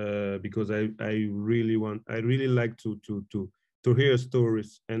because I really like to hear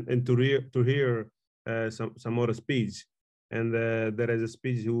stories and to hear some other speech. And there is a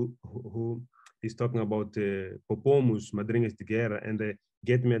speech who is talking about Popomos, Madrinhas de Guerra, and they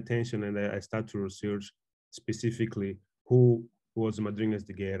get me attention, and I start to research specifically who was Madrinhas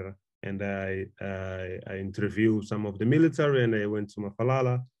de Guerra, and I interviewed some of the military, and I went to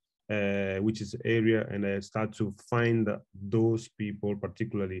Mafalala, which is area, and I start to find those people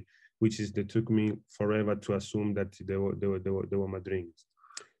particularly, which is that took me forever to assume that they were Madrinhas.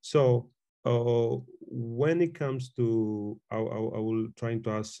 So when it comes to, I will try to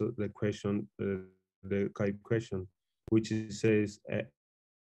ask the question, the question, which says,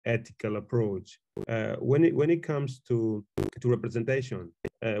 ethical approach. When it comes to representation,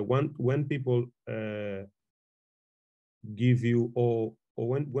 when people give you, or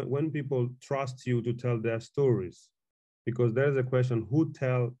when people trust you to tell their stories, because there's a question, who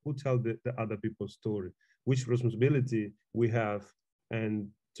tell the other people's story, which responsibility we have, and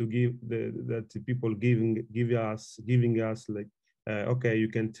to give that people giving us like, okay, you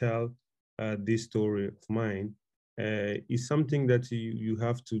can tell this story of mine, is something that you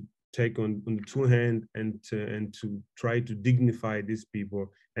have to take on the two hand, and to try to dignify these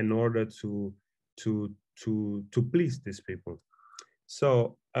people in order to please these people.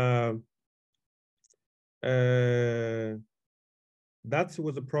 So that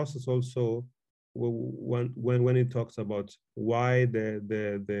was a process also when it talks about why they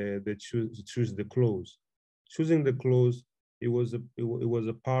choose the clothes. Choosing the clothes, it was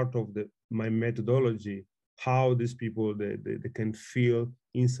a part of my methodology, how these people they can feel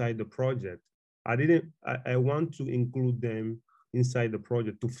inside the project. I want to include them inside the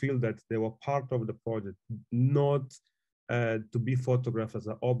project, to feel that they were part of the project, not to be photographed as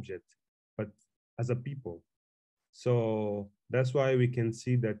an object, but as a people. So that's why we can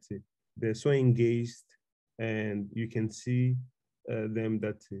see that they're so engaged, and you can see them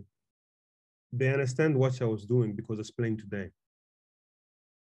that they understand what I was doing because I explained to them.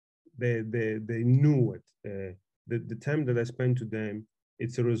 They knew it. The time that I spent to them,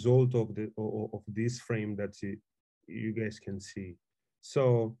 it's a result of this frame that you guys can see.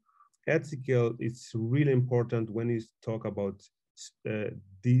 So ethical, it's really important when you talk about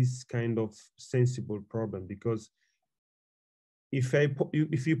this kind of sensible problem, because if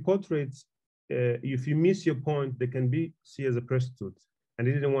you portray, if you miss your point, they can be seen as a prostitute, and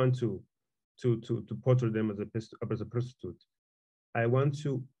I didn't want to portray them as a prostitute. I want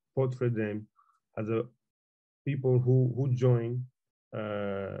to portray them as a people who join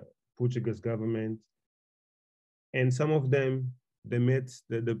Portuguese government, and some of them they met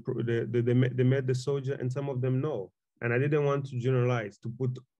they met the soldier, and some of them no. And I didn't want to generalize, to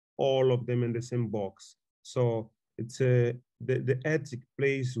put all of them in the same box. So it's the ethic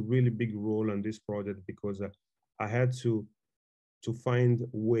plays a really big role on this project, because I had to find a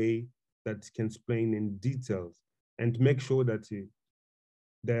way that can explain in details and to make sure that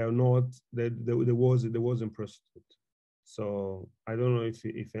they are not, that there wasn't prostitute. So I don't know if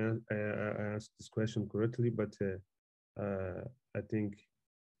I asked this question correctly, but I think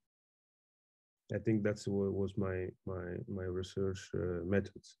that's what was my research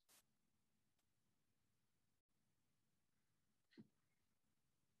methods.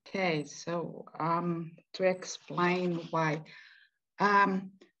 Okay, so to explain why, I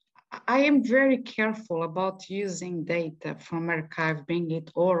am very careful about using data from archive, being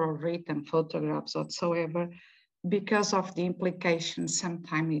it oral, written, photographs, whatsoever, because of the implications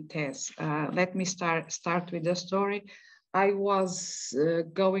sometimes it has. Let me start with the story. I was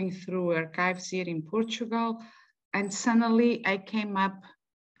going through archives here in Portugal, and suddenly I came up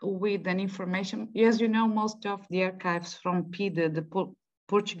with an information. As you know, most of the archives from PIDE, the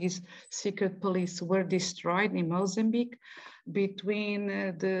Portuguese secret police, were destroyed in Mozambique between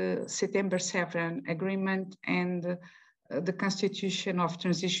the September 7 agreement and the constitution of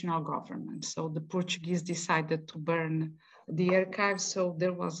transitional government. So the Portuguese decided to burn the archives. So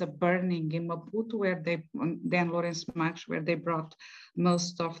there was a burning in Maputo, where then Lourenço Marques, where they brought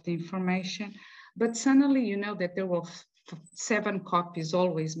most of the information. But suddenly, you know that there were 7 copies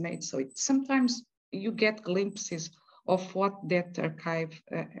always made. So sometimes you get glimpses of what that archive,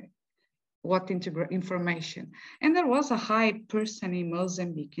 what information. And there was a high person in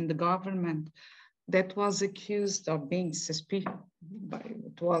Mozambique in the government that was accused of being suspicious,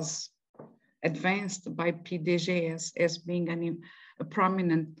 it was advanced by PDG as being a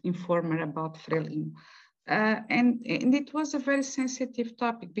prominent informer about Frelimo. And it was a very sensitive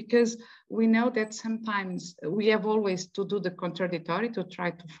topic, because we know that sometimes we have always to do the contradictory to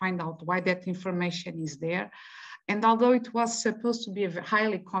try to find out why that information is there. And although it was supposed to be a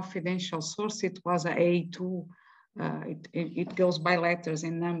highly confidential source, it was a A2, it goes by letters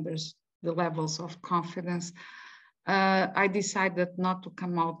and numbers, the levels of confidence. I decided not to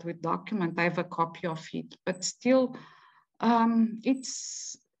come out with document. I have a copy of it, but still,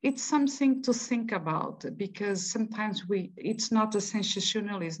 it's something to think about, because sometimes it's not a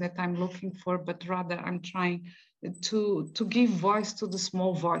sensationalism that I'm looking for, but rather I'm trying to give voice to the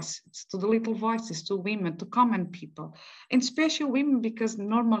small voices, to the little voices, to women, to common people, and especially women, because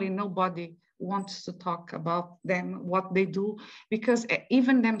normally nobody wants to talk about them, what they do, because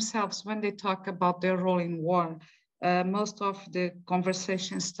even themselves, when they talk about their role in war, most of the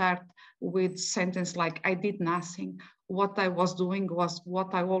conversations start with sentence like, I did nothing. What I was doing was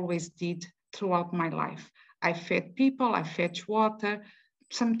what I always did throughout my life. I fed people, I fetched water.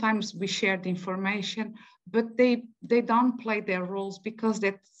 Sometimes we shared information, but they don't play their roles because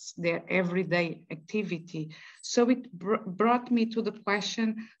that's their everyday activity. So it brought me to the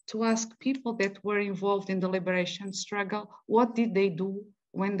question to ask people that were involved in the liberation struggle, what did they do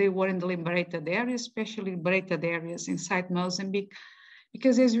when they were in the liberated areas, especially liberated areas inside Mozambique?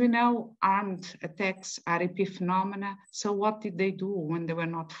 Because as we know, armed attacks are repeat phenomena. So what did they do when they were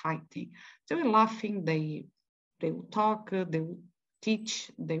not fighting? They were laughing, they would talk, they would teach,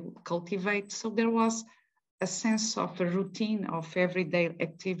 they would cultivate. So there was a sense of a routine of everyday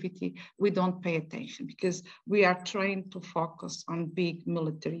activity. We don't pay attention because we are trained to focus on big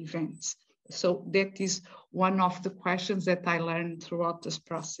military events. So that is one of the questions that I learned throughout this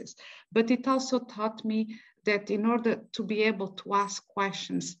process. But it also taught me that in order to be able to ask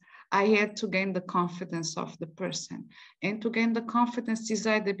questions, I had to gain the confidence of the person. And to gain the confidence is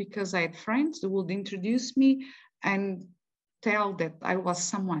either because I had friends who would introduce me and tell that I was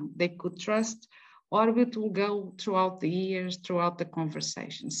someone they could trust, or it will go throughout the years, throughout the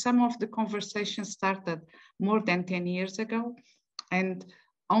conversation. Some of the conversations started more than 10 years ago, and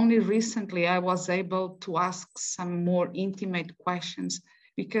only recently I was able to ask some more intimate questions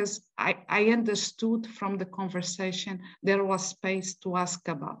because I understood from the conversation there was space to ask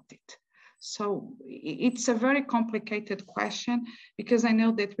about it. So it's a very complicated question because I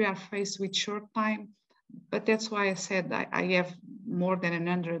know that we are faced with short time, but that's why I said I have more than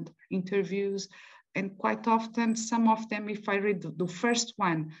 100 interviews. And quite often, some of them, if I read the first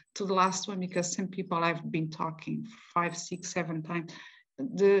one to the last one, because some people I've been talking 5, 6, 7 times,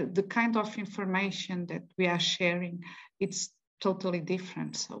 the kind of information that we are sharing, it's totally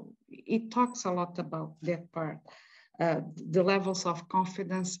different. So it talks a lot about that part, the levels of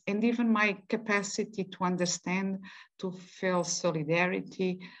confidence, and even my capacity to understand, to feel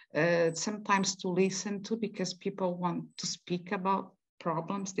solidarity, sometimes to listen to, because people want to speak about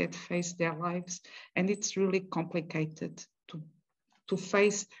problems that face their lives. And it's really complicated to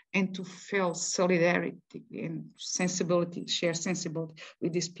face and to feel solidarity and sensibility, share sensibility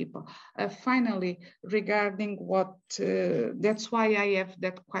with these people. Finally, regarding what, that's why I have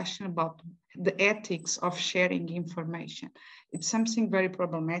that question about the ethics of sharing information. It's something very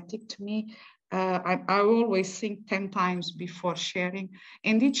problematic to me. I always think 10 times before sharing.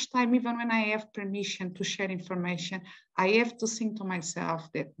 And each time, even when I have permission to share information, I have to think to myself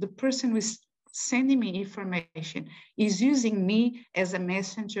that the person who is sending me information is using me as a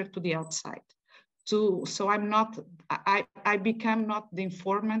messenger to the outside. So I'm not, I become not the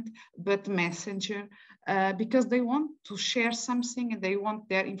informant, but the messenger, because they want to share something and they want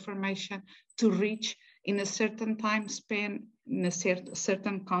their information to reach in a certain time span, in a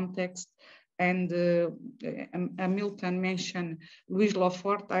certain context. And Milton mentioned Luís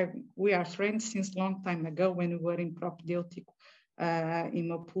Lafort. We are friends since a long time ago when we were in Propedêutico in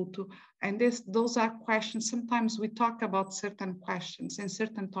Maputo. And those are questions. Sometimes we talk about certain questions and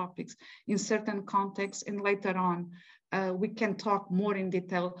certain topics in certain contexts, and later on we can talk more in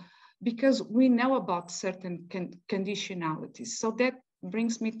detail because we know about certain conditionalities. So that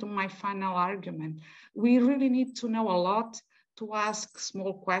brings me to my final argument. We really need to know a lot to ask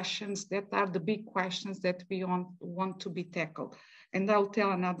small questions that are the big questions that we want to be tackled. And I'll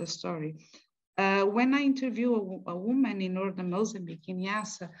tell another story. When I interviewed a woman in northern Mozambique, in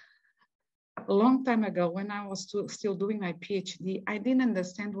Yassa, a long time ago, when I was still doing my PhD, I didn't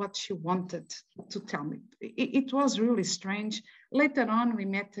understand what she wanted to tell me. It was really strange. Later on, we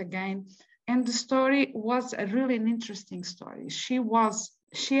met again, and the story was really an interesting story.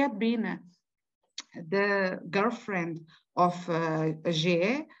 She had been the girlfriend of a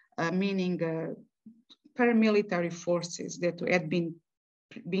GE, meaning paramilitary forces that had been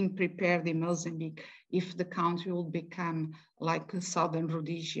being prepared in Mozambique if the country would become like a Southern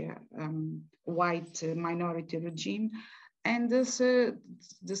Rhodesia, white minority regime. And this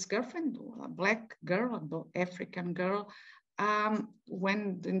girlfriend, a black girl, an African girl,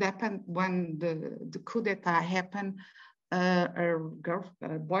 when the coup d'etat happened, her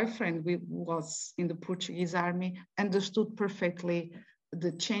boyfriend, who was in the Portuguese army, understood perfectly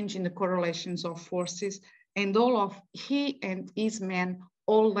the change in the correlations of forces, and he and his men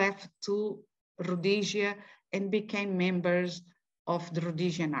all left to Rhodesia and became members of the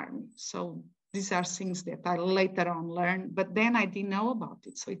Rhodesian army. So these are things that I later on learned, but then I didn't know about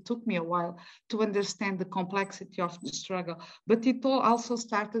it. So it took me a while to understand the complexity of the struggle. But it all also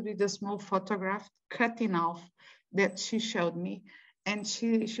started with a small photograph cut in half that she showed me. And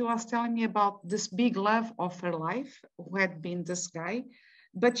she was telling me about this big love of her life, who had been this guy.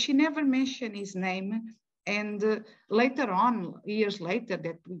 but she never mentioned his name. And later on, years later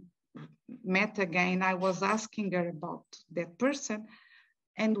that we met again, I was asking her about that person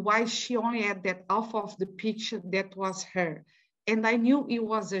and why she only had that half of the picture that was her. And I knew it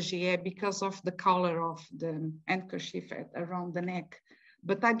was a GA because of the color of the handkerchief around the neck,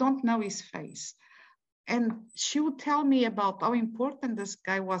 but I don't know his face. And she would tell me about how important this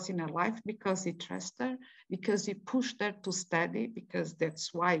guy was in her life because he trusted her, because he pushed her to study, because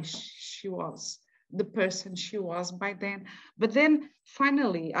that's why she was the person she was by then. But then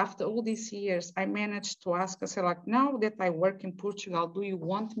finally, after all these years, I managed to ask her, so like, now that I work in Portugal, do you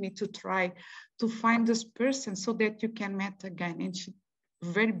want me to try to find this person so that you can meet again? And she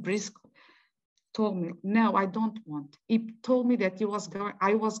very briskly told me, no, I don't want. He told me that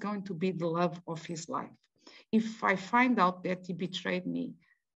I was going to be the love of his life. If I find out that he betrayed me,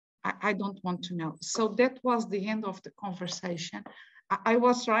 I don't want to know. So that was the end of the conversation. I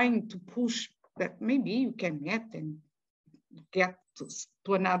was trying to push that maybe you can meet and get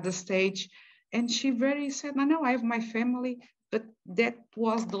to another stage. And she very said, no, I have my family, but that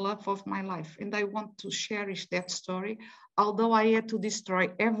was the love of my life. And I want to cherish that story, although I had to destroy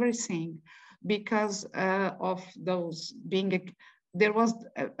everything because of those there was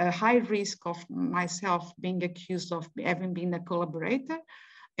a high risk of myself being accused of having been a collaborator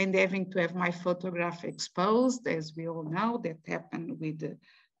and having to have my photograph exposed, as we all know, that happened with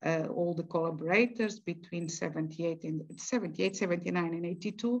all the collaborators between 78, 79, and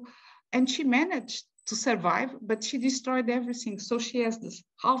 82. And she managed to survive, but she destroyed everything. So she has this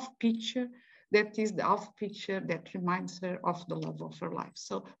half picture that is the half picture that reminds her of the love of her life.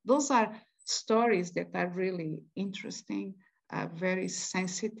 So those are stories that are really interesting, very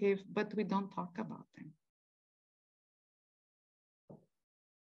sensitive, but we don't talk about them.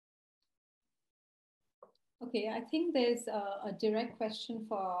 Okay, I think there's a direct question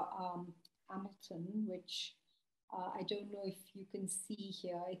for Hamilton, which I don't know if you can see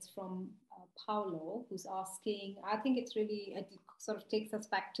here. It's from Paolo, who's asking, I think it's really, it sort of takes us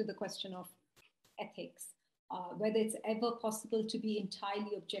back to the question of ethics, whether it's ever possible to be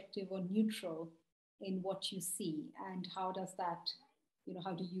entirely objective or neutral in what you see, and how does that,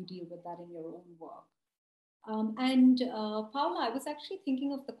 how do you deal with that in your own work? Paula, I was actually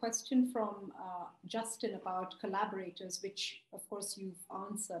thinking of the question from Justin about collaborators, which of course you've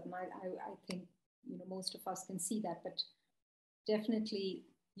answered, and I think most of us can see that, but definitely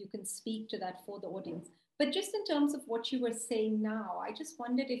you can speak to that for the audience. But just in terms of what you were saying now, I just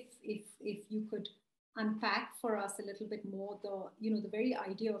wondered if you could unpack for us a little bit more the very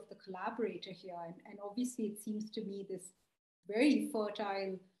idea of the collaborator here, and obviously it seems to me this very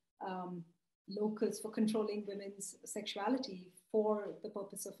fertile locus for controlling women's sexuality for the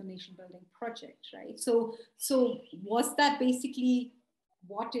purpose of a nation building project, right? So was that basically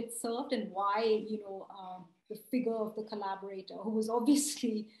what it served, and why the figure of the collaborator, who was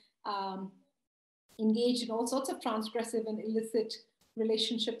obviously engaged in all sorts of transgressive and illicit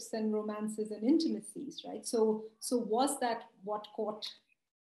relationships and romances and intimacies, right? So was that what caught,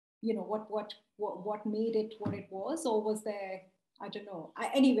 what made it what it was, or was there, I don't know.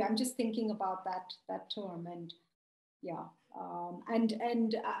 Anyway, I'm just thinking about that term, and yeah.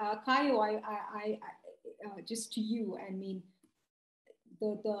 Kayo, I just to you, I mean,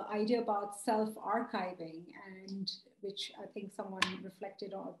 the idea about self-archiving, and which I think someone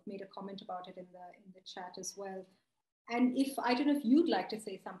reflected or made a comment about it in the chat as well. And if, I don't know if you'd like to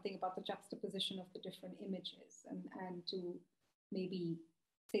say something about the juxtaposition of the different images, and to maybe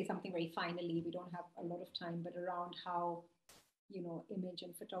say something very finally, we don't have a lot of time, but around how image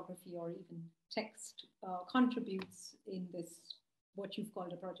and photography, or even text, contributes in this, what you've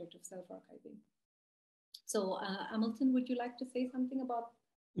called a project of self-archiving. So Hamilton, would you like to say something about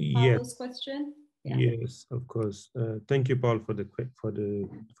Paolo's question? Yeah. Yes, of course. Thank you, Paul, for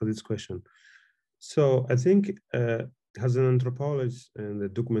this question. So I think as an anthropologist and a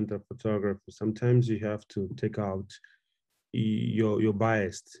documentary photographer, sometimes you have to take out your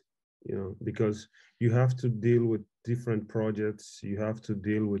bias, because you have to deal with different projects. You have to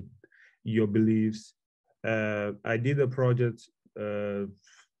deal with your beliefs. I did a project 10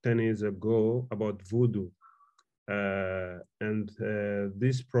 years ago about voodoo. And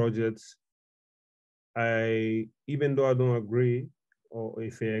these projects, even though I don't agree, or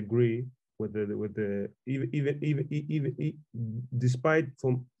if I agree with despite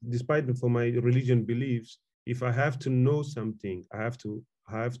for my religion beliefs, if I have to know something, I have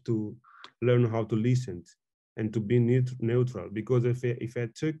to learn how to listen and to be neutral. Because if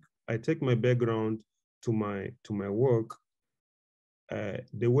I take my background to my work,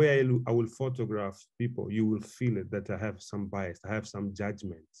 the way I will photograph people, you will feel it that I have some bias, I have some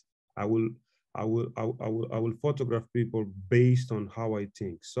judgment. I will photograph people based on how I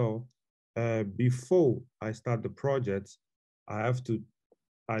think. So before I start the project,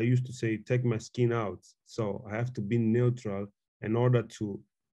 I used to say, take my skin out. So I have to be neutral in order to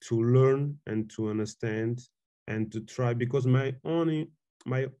learn and to understand and to try, because my own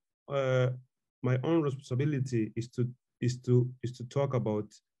responsibility is to talk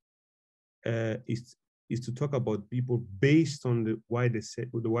about is to talk about people based on the why they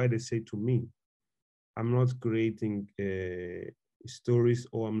say to me. I'm not creating stories,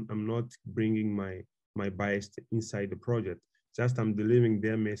 or I'm not bringing my bias inside the project. Just I'm delivering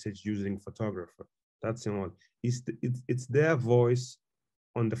their message using photographer. That's all. It's their voice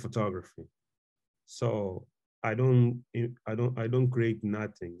on the photography. So I don't create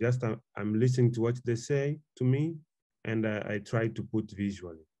nothing. Just I'm listening to what they say to me, and I try to put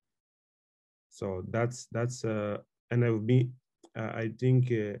visually. So that's and I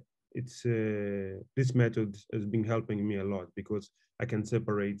think it's this method has been helping me a lot, because I can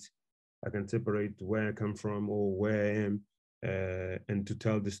separate where I come from or where I am, and to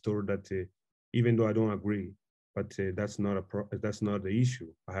tell the story that even though I don't agree, but that's not the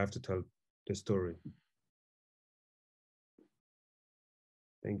issue. I have to tell the story.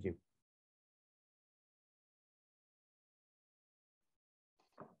 Thank you.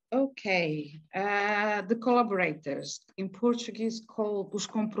 Okay, the collaborators, in Portuguese called os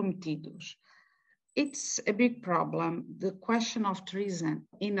comprometidos. It's a big problem, the question of treason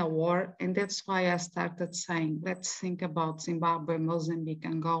in a war, and that's why I started saying, let's think about Zimbabwe, Mozambique,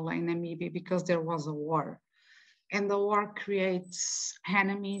 Angola, and Namibia, because there was a war. And the war creates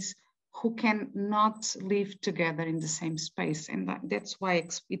enemies who cannot live together in the same space. And that's why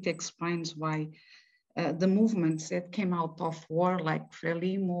it explains why the movements that came out of war, like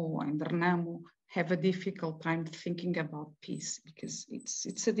Frelimo and Renamo, have a difficult time thinking about peace, because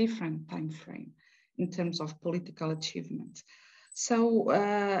it's a different time frame in terms of political achievement. So,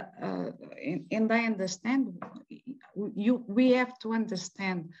 and I understand, we have to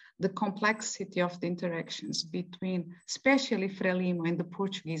understand the complexity of the interactions between, especially Frelimo and the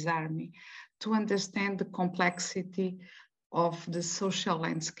Portuguese army, to understand the complexity of the social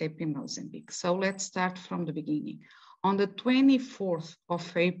landscape in Mozambique. So let's start from the beginning. On the 24th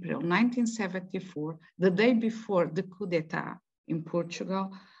of April, 1974, the day before the coup d'etat in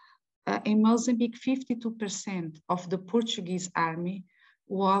Portugal, in Mozambique, 52% of the Portuguese army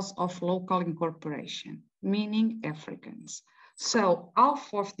was of local incorporation, meaning Africans. So half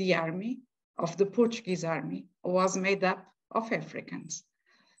of the army, of the Portuguese army, was made up of Africans.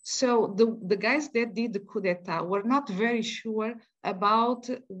 So the guys that did the coup d'etat were not very sure about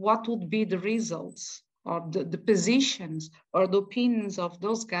what would be the results or the positions or the opinions of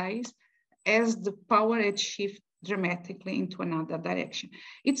those guys as the power had shifted dramatically into another direction.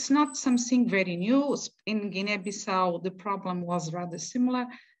 It's not something very new. In Guinea-Bissau, the problem was rather similar.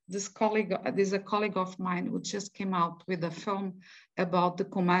 There's a colleague of mine who just came out with a film about the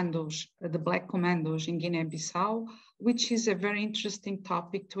commandos, the black commandos in Guinea-Bissau, which is a very interesting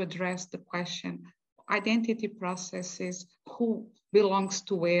topic to address the question, identity processes, who belongs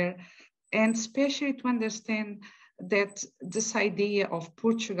to where, and especially to understand that this idea of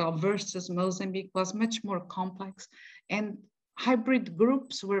Portugal versus Mozambique was much more complex, and hybrid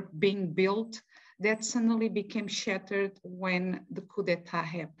groups were being built that suddenly became shattered when the coup d'etat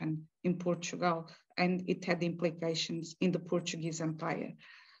happened in Portugal, and it had implications in the Portuguese Empire.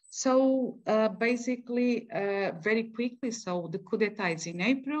 So basically, very quickly, so the coup d'etat is in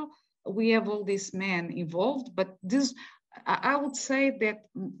April, we have all these men involved, but this, I would say that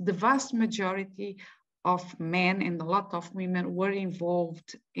the vast majority of men and a lot of women were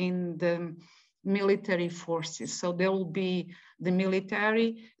involved in the military forces. So there will be the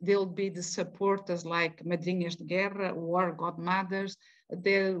military, there will be the supporters like Madrinhas de Guerra, war godmothers,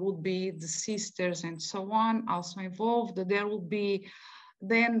 there will be the sisters and so on also involved. There will be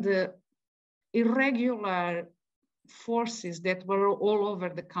then the irregular forces that were all over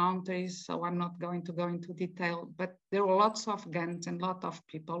the countries, so I'm not going to go into detail, but there were lots of guns and a lot of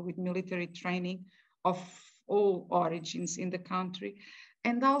people with military training of all origins in the country,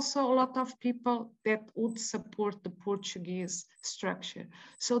 and also a lot of people that would support the Portuguese structure.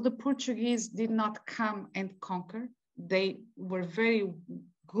 So the Portuguese did not come and conquer. They were very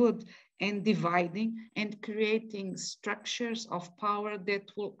good in dividing and creating structures of power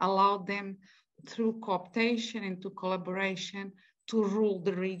that will allow them, through cooptation and to collaboration, to rule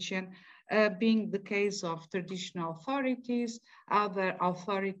the region, being the case of traditional authorities, other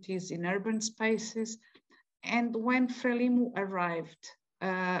authorities in urban spaces, And when Frelimo arrived,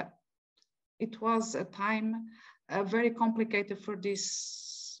 it was a time very complicated for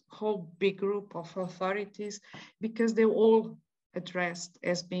this whole big group of authorities, because they were all addressed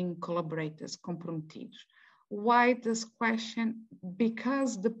as being collaborators, comprometidos. Why this question?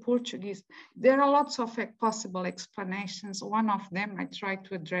 Because the Portuguese, there are lots of possible explanations. One of them, I tried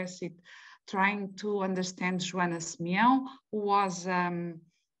to address it, trying to understand Joana Simeão, who was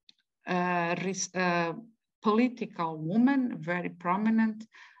a political woman, very prominent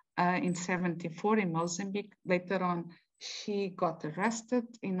in 1974 in Mozambique. Later on, she got arrested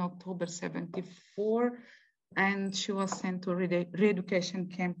in October 1974, and she was sent to a re-education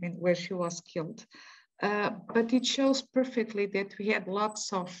camp where she was killed. But it shows perfectly that we had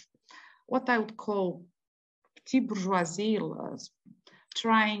lots of what I would call petit bourgeoisie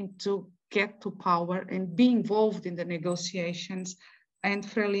trying to get to power and be involved in the negotiations, and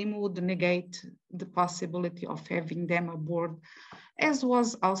Frelimo would negate the possibility of having them aboard, as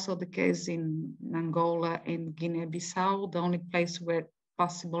was also the case in Angola and Guinea-Bissau. The only place where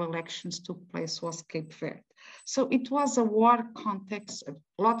possible elections took place was Cape Verde. So it was a war context,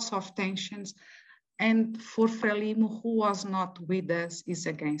 lots of tensions, and for Frelimo, who was not with us is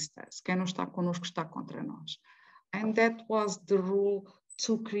against us. Quem não está conosco está contra nós. And that was the rule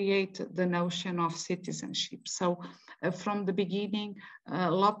to create the notion of citizenship. So from the beginning,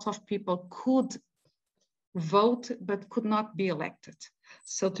 lots of people could vote, but could not be elected.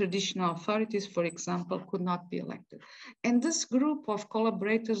 So traditional authorities, for example, could not be elected. And this group of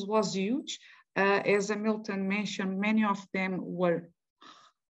collaborators was huge. As Hamilton mentioned, many of them were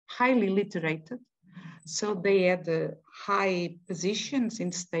highly literated. So they had high positions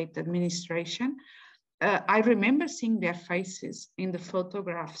in state administration. I remember seeing their faces in the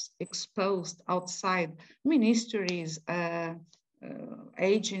photographs exposed outside ministries,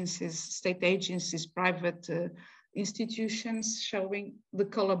 agencies, state agencies, private institutions, showing the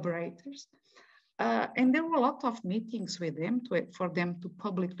collaborators. And there were a lot of meetings with them for them to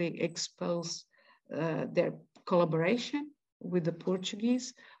publicly expose their collaboration with the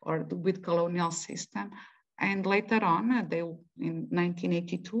Portuguese or with colonial system. And later on, in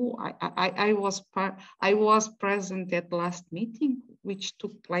 1982, I was present at the last meeting, which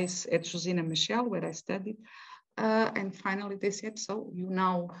took place at Josina Michel, where I studied. And finally, they said, so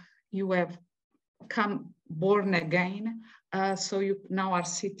you have come born again, so you now are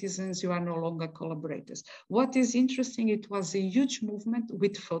citizens, you are no longer collaborators. What is interesting, it was a huge movement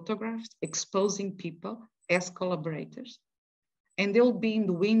with photographs exposing people as collaborators. And they'll be in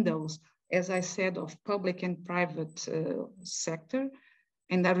the windows, as I said, of public and private sector.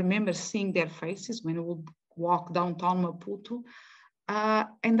 And I remember seeing their faces when we would walk downtown Maputo.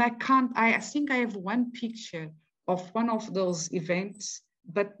 And I think I have one picture of one of those events,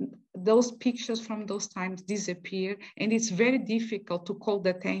 but those pictures from those times disappear. And it's very difficult to call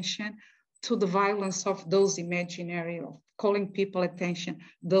the attention to the violence of those imaginary, of calling people attention.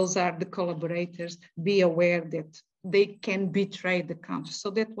 Those are the collaborators. Be aware that they can betray the country.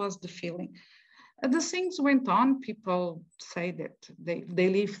 So that was the feeling. The things went on. People say that they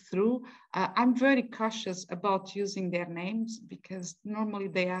live through. I'm very cautious about using their names because normally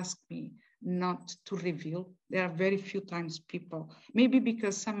they ask me not to reveal. There are very few times people, maybe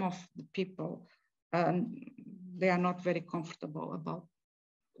because some of the people, they are not very comfortable about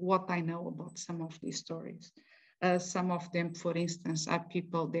what I know about some of these stories. Some of them, for instance, are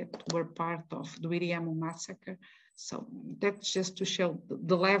people that were part of the Iriamu massacre. So that's just to show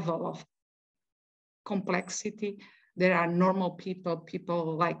the level of complexity. There are normal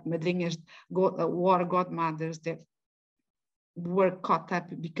people like madrinhas, war godmothers that were caught up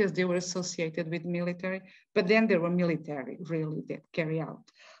because they were associated with military, but then there were military really that carry out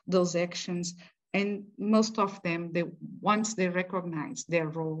those actions. And most of them, once they recognize their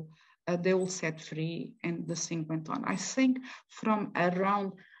role, they will set free, and the thing went on. I think from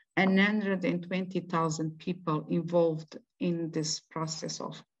around 120,000 people involved in this process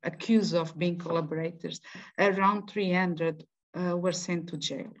of accused of being collaborators, around 300 were sent to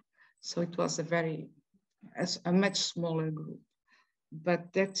jail. So it was a much smaller group.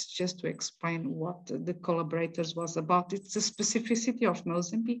 But that's just to explain what the collaborators was about. It's the specificity of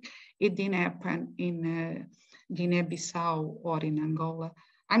Mozambique. It didn't happen in Guinea-Bissau or in Angola.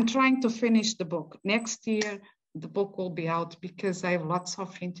 I'm trying to finish the book. Next year, the book will be out because I have lots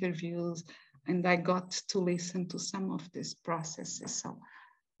of interviews and I got to listen to some of these processes. So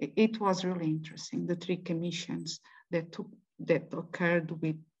it was really interesting, the 3 commissions that occurred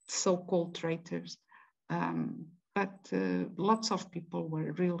with so-called traitors. But lots of people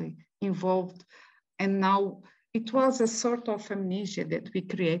were really involved. And now it was a sort of amnesia that we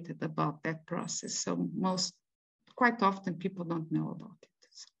created about that process. So quite often people don't know about it.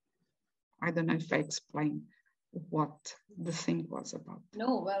 So I don't know if I explained what the thing was about.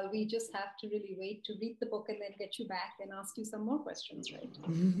 No, well, we just have to really wait to read the book and then get you back and ask you some more questions, right?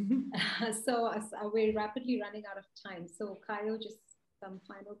 So we're rapidly running out of time. So Kayo, just some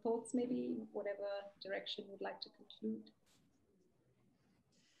final thoughts, maybe whatever direction you'd like to conclude.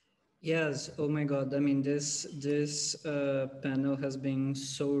 Yes, oh my God. I mean, this panel has been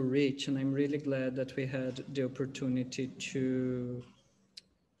so rich, and I'm really glad that we had the opportunity to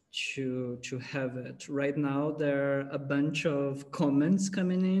have it. Right now, there are a bunch of comments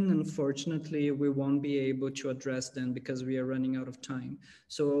coming in. Unfortunately, we won't be able to address them because we are running out of time.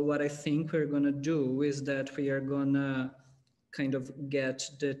 So what I think we're gonna do is that we are gonna kind of get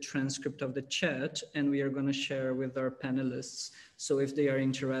the transcript of the chat and we are going to share with our panelists. So if they are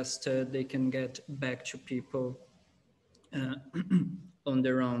interested, they can get back to people on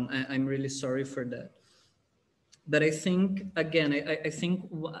their own. I'm really sorry for that. But I think, again, I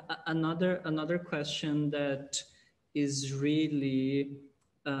think another question that is really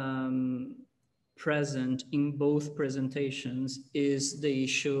present in both presentations is the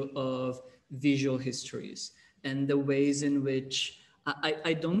issue of visual histories and the ways in which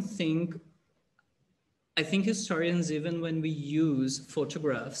I don't think, I think historians, even when we use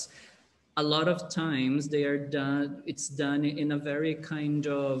photographs, a lot of times they are done, it's done in a very kind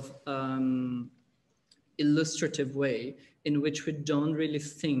of illustrative way in which we don't really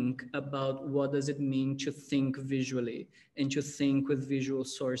think about what does it mean to think visually and to think with visual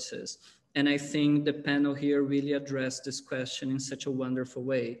sources. And I think the panel here really addressed this question in such a wonderful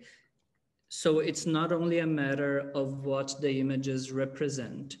way. So it's not only a matter of what the images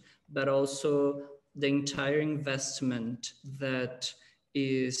represent, but also the entire investment that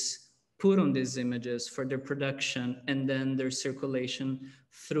is put on these images for their production and then their circulation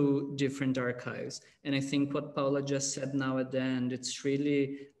through different archives. And I think what Paula just said now at the end, it's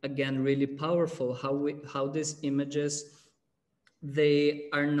really, again, really powerful how these images, they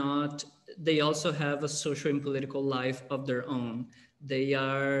also have a social and political life of their own. They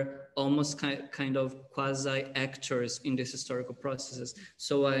are almost kind of quasi actors in these historical processes.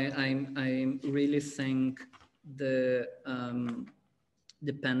 So I really thank the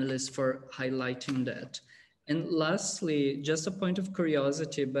panelists for highlighting that. And lastly, just a point of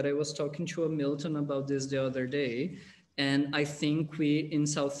curiosity, but I was talking to Milton about this the other day, and I think we in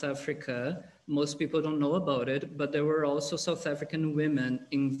South Africa, most people don't know about it, but there were also South African women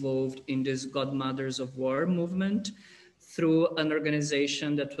involved in this Godmothers of War movement through an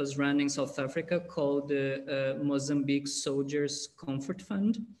organization that was run in South Africa called the Mozambique Soldiers Comfort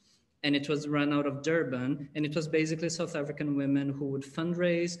Fund. And it was run out of Durban. And it was basically South African women who would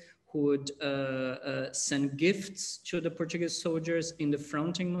fundraise, who would send gifts to the Portuguese soldiers in the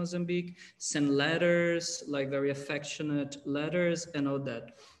front in Mozambique, send letters, like very affectionate letters and all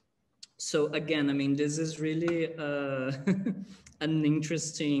that. So again, I mean, this is really an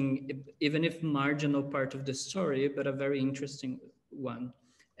interesting, even if marginal part of the story, but a very interesting one.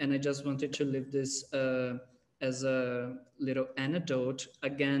 And I just wanted to leave this as a little anecdote,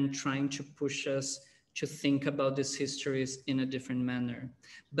 again, trying to push us to think about these histories in a different manner.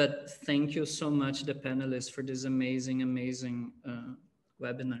 But thank you so much, the panelists, for this amazing, amazing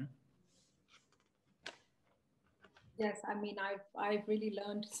webinar. Yes, I mean, I've really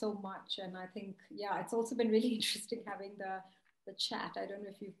learned so much, and I think, yeah, it's also been really interesting having the chat. I don't know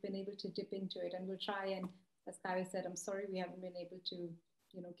if you've been able to dip into it, and we'll try and, as Kari said, I'm sorry we haven't been able to,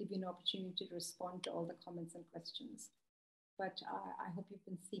 give you an opportunity to respond to all the comments and questions, but I hope you've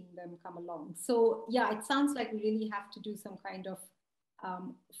been seeing them come along. So yeah, it sounds like we really have to do some kind of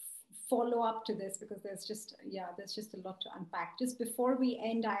follow up to this, because there's just a lot to unpack. Just before we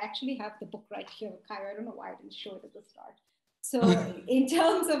end, I actually have the book right here, Kayo. I don't know why I didn't show it at the start. So in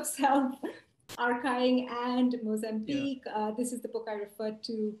terms of self-archiving and Mozambique, this is the book I referred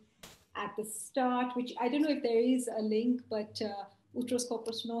to at the start, which I don't know if there is a link, but Outros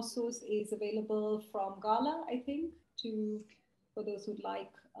Corpus Nossos is available from Gala, I think, for those who'd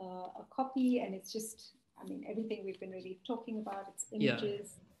like a copy. And it's just, I mean, everything we've been really talking about, it's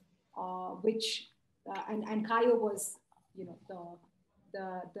images, which, and Kayo was,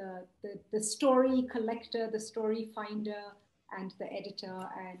 the story collector, the story finder, and the editor,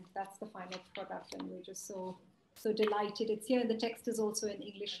 and that's the final product. And we're just so delighted. It's here, and the text is also in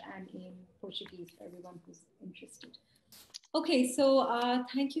English and in Portuguese for everyone who's interested. Okay, so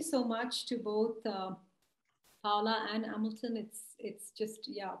thank you so much to both Paula and Hamilton. It's just,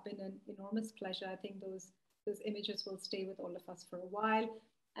 been an enormous pleasure. I think those images will stay with all of us for a while.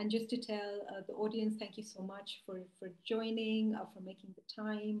 And just to tell the audience, thank you so much for joining, for making the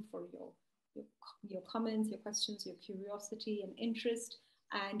time, for your comments, your questions, your curiosity and interest.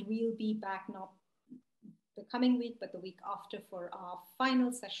 And we'll be back not the coming week, but the week after for our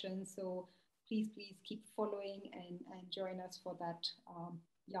final session. So please keep following and join us for that,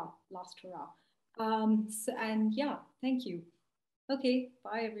 last hurrah. And yeah, thank you. Okay,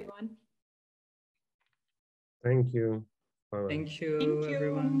 bye everyone. Thank you. Bye-bye. Thank you,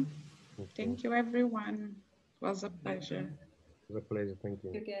 everyone. Thank you, everyone. It was a pleasure. It was a pleasure. Thank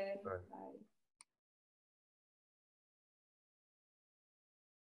you. Again. Bye. Bye.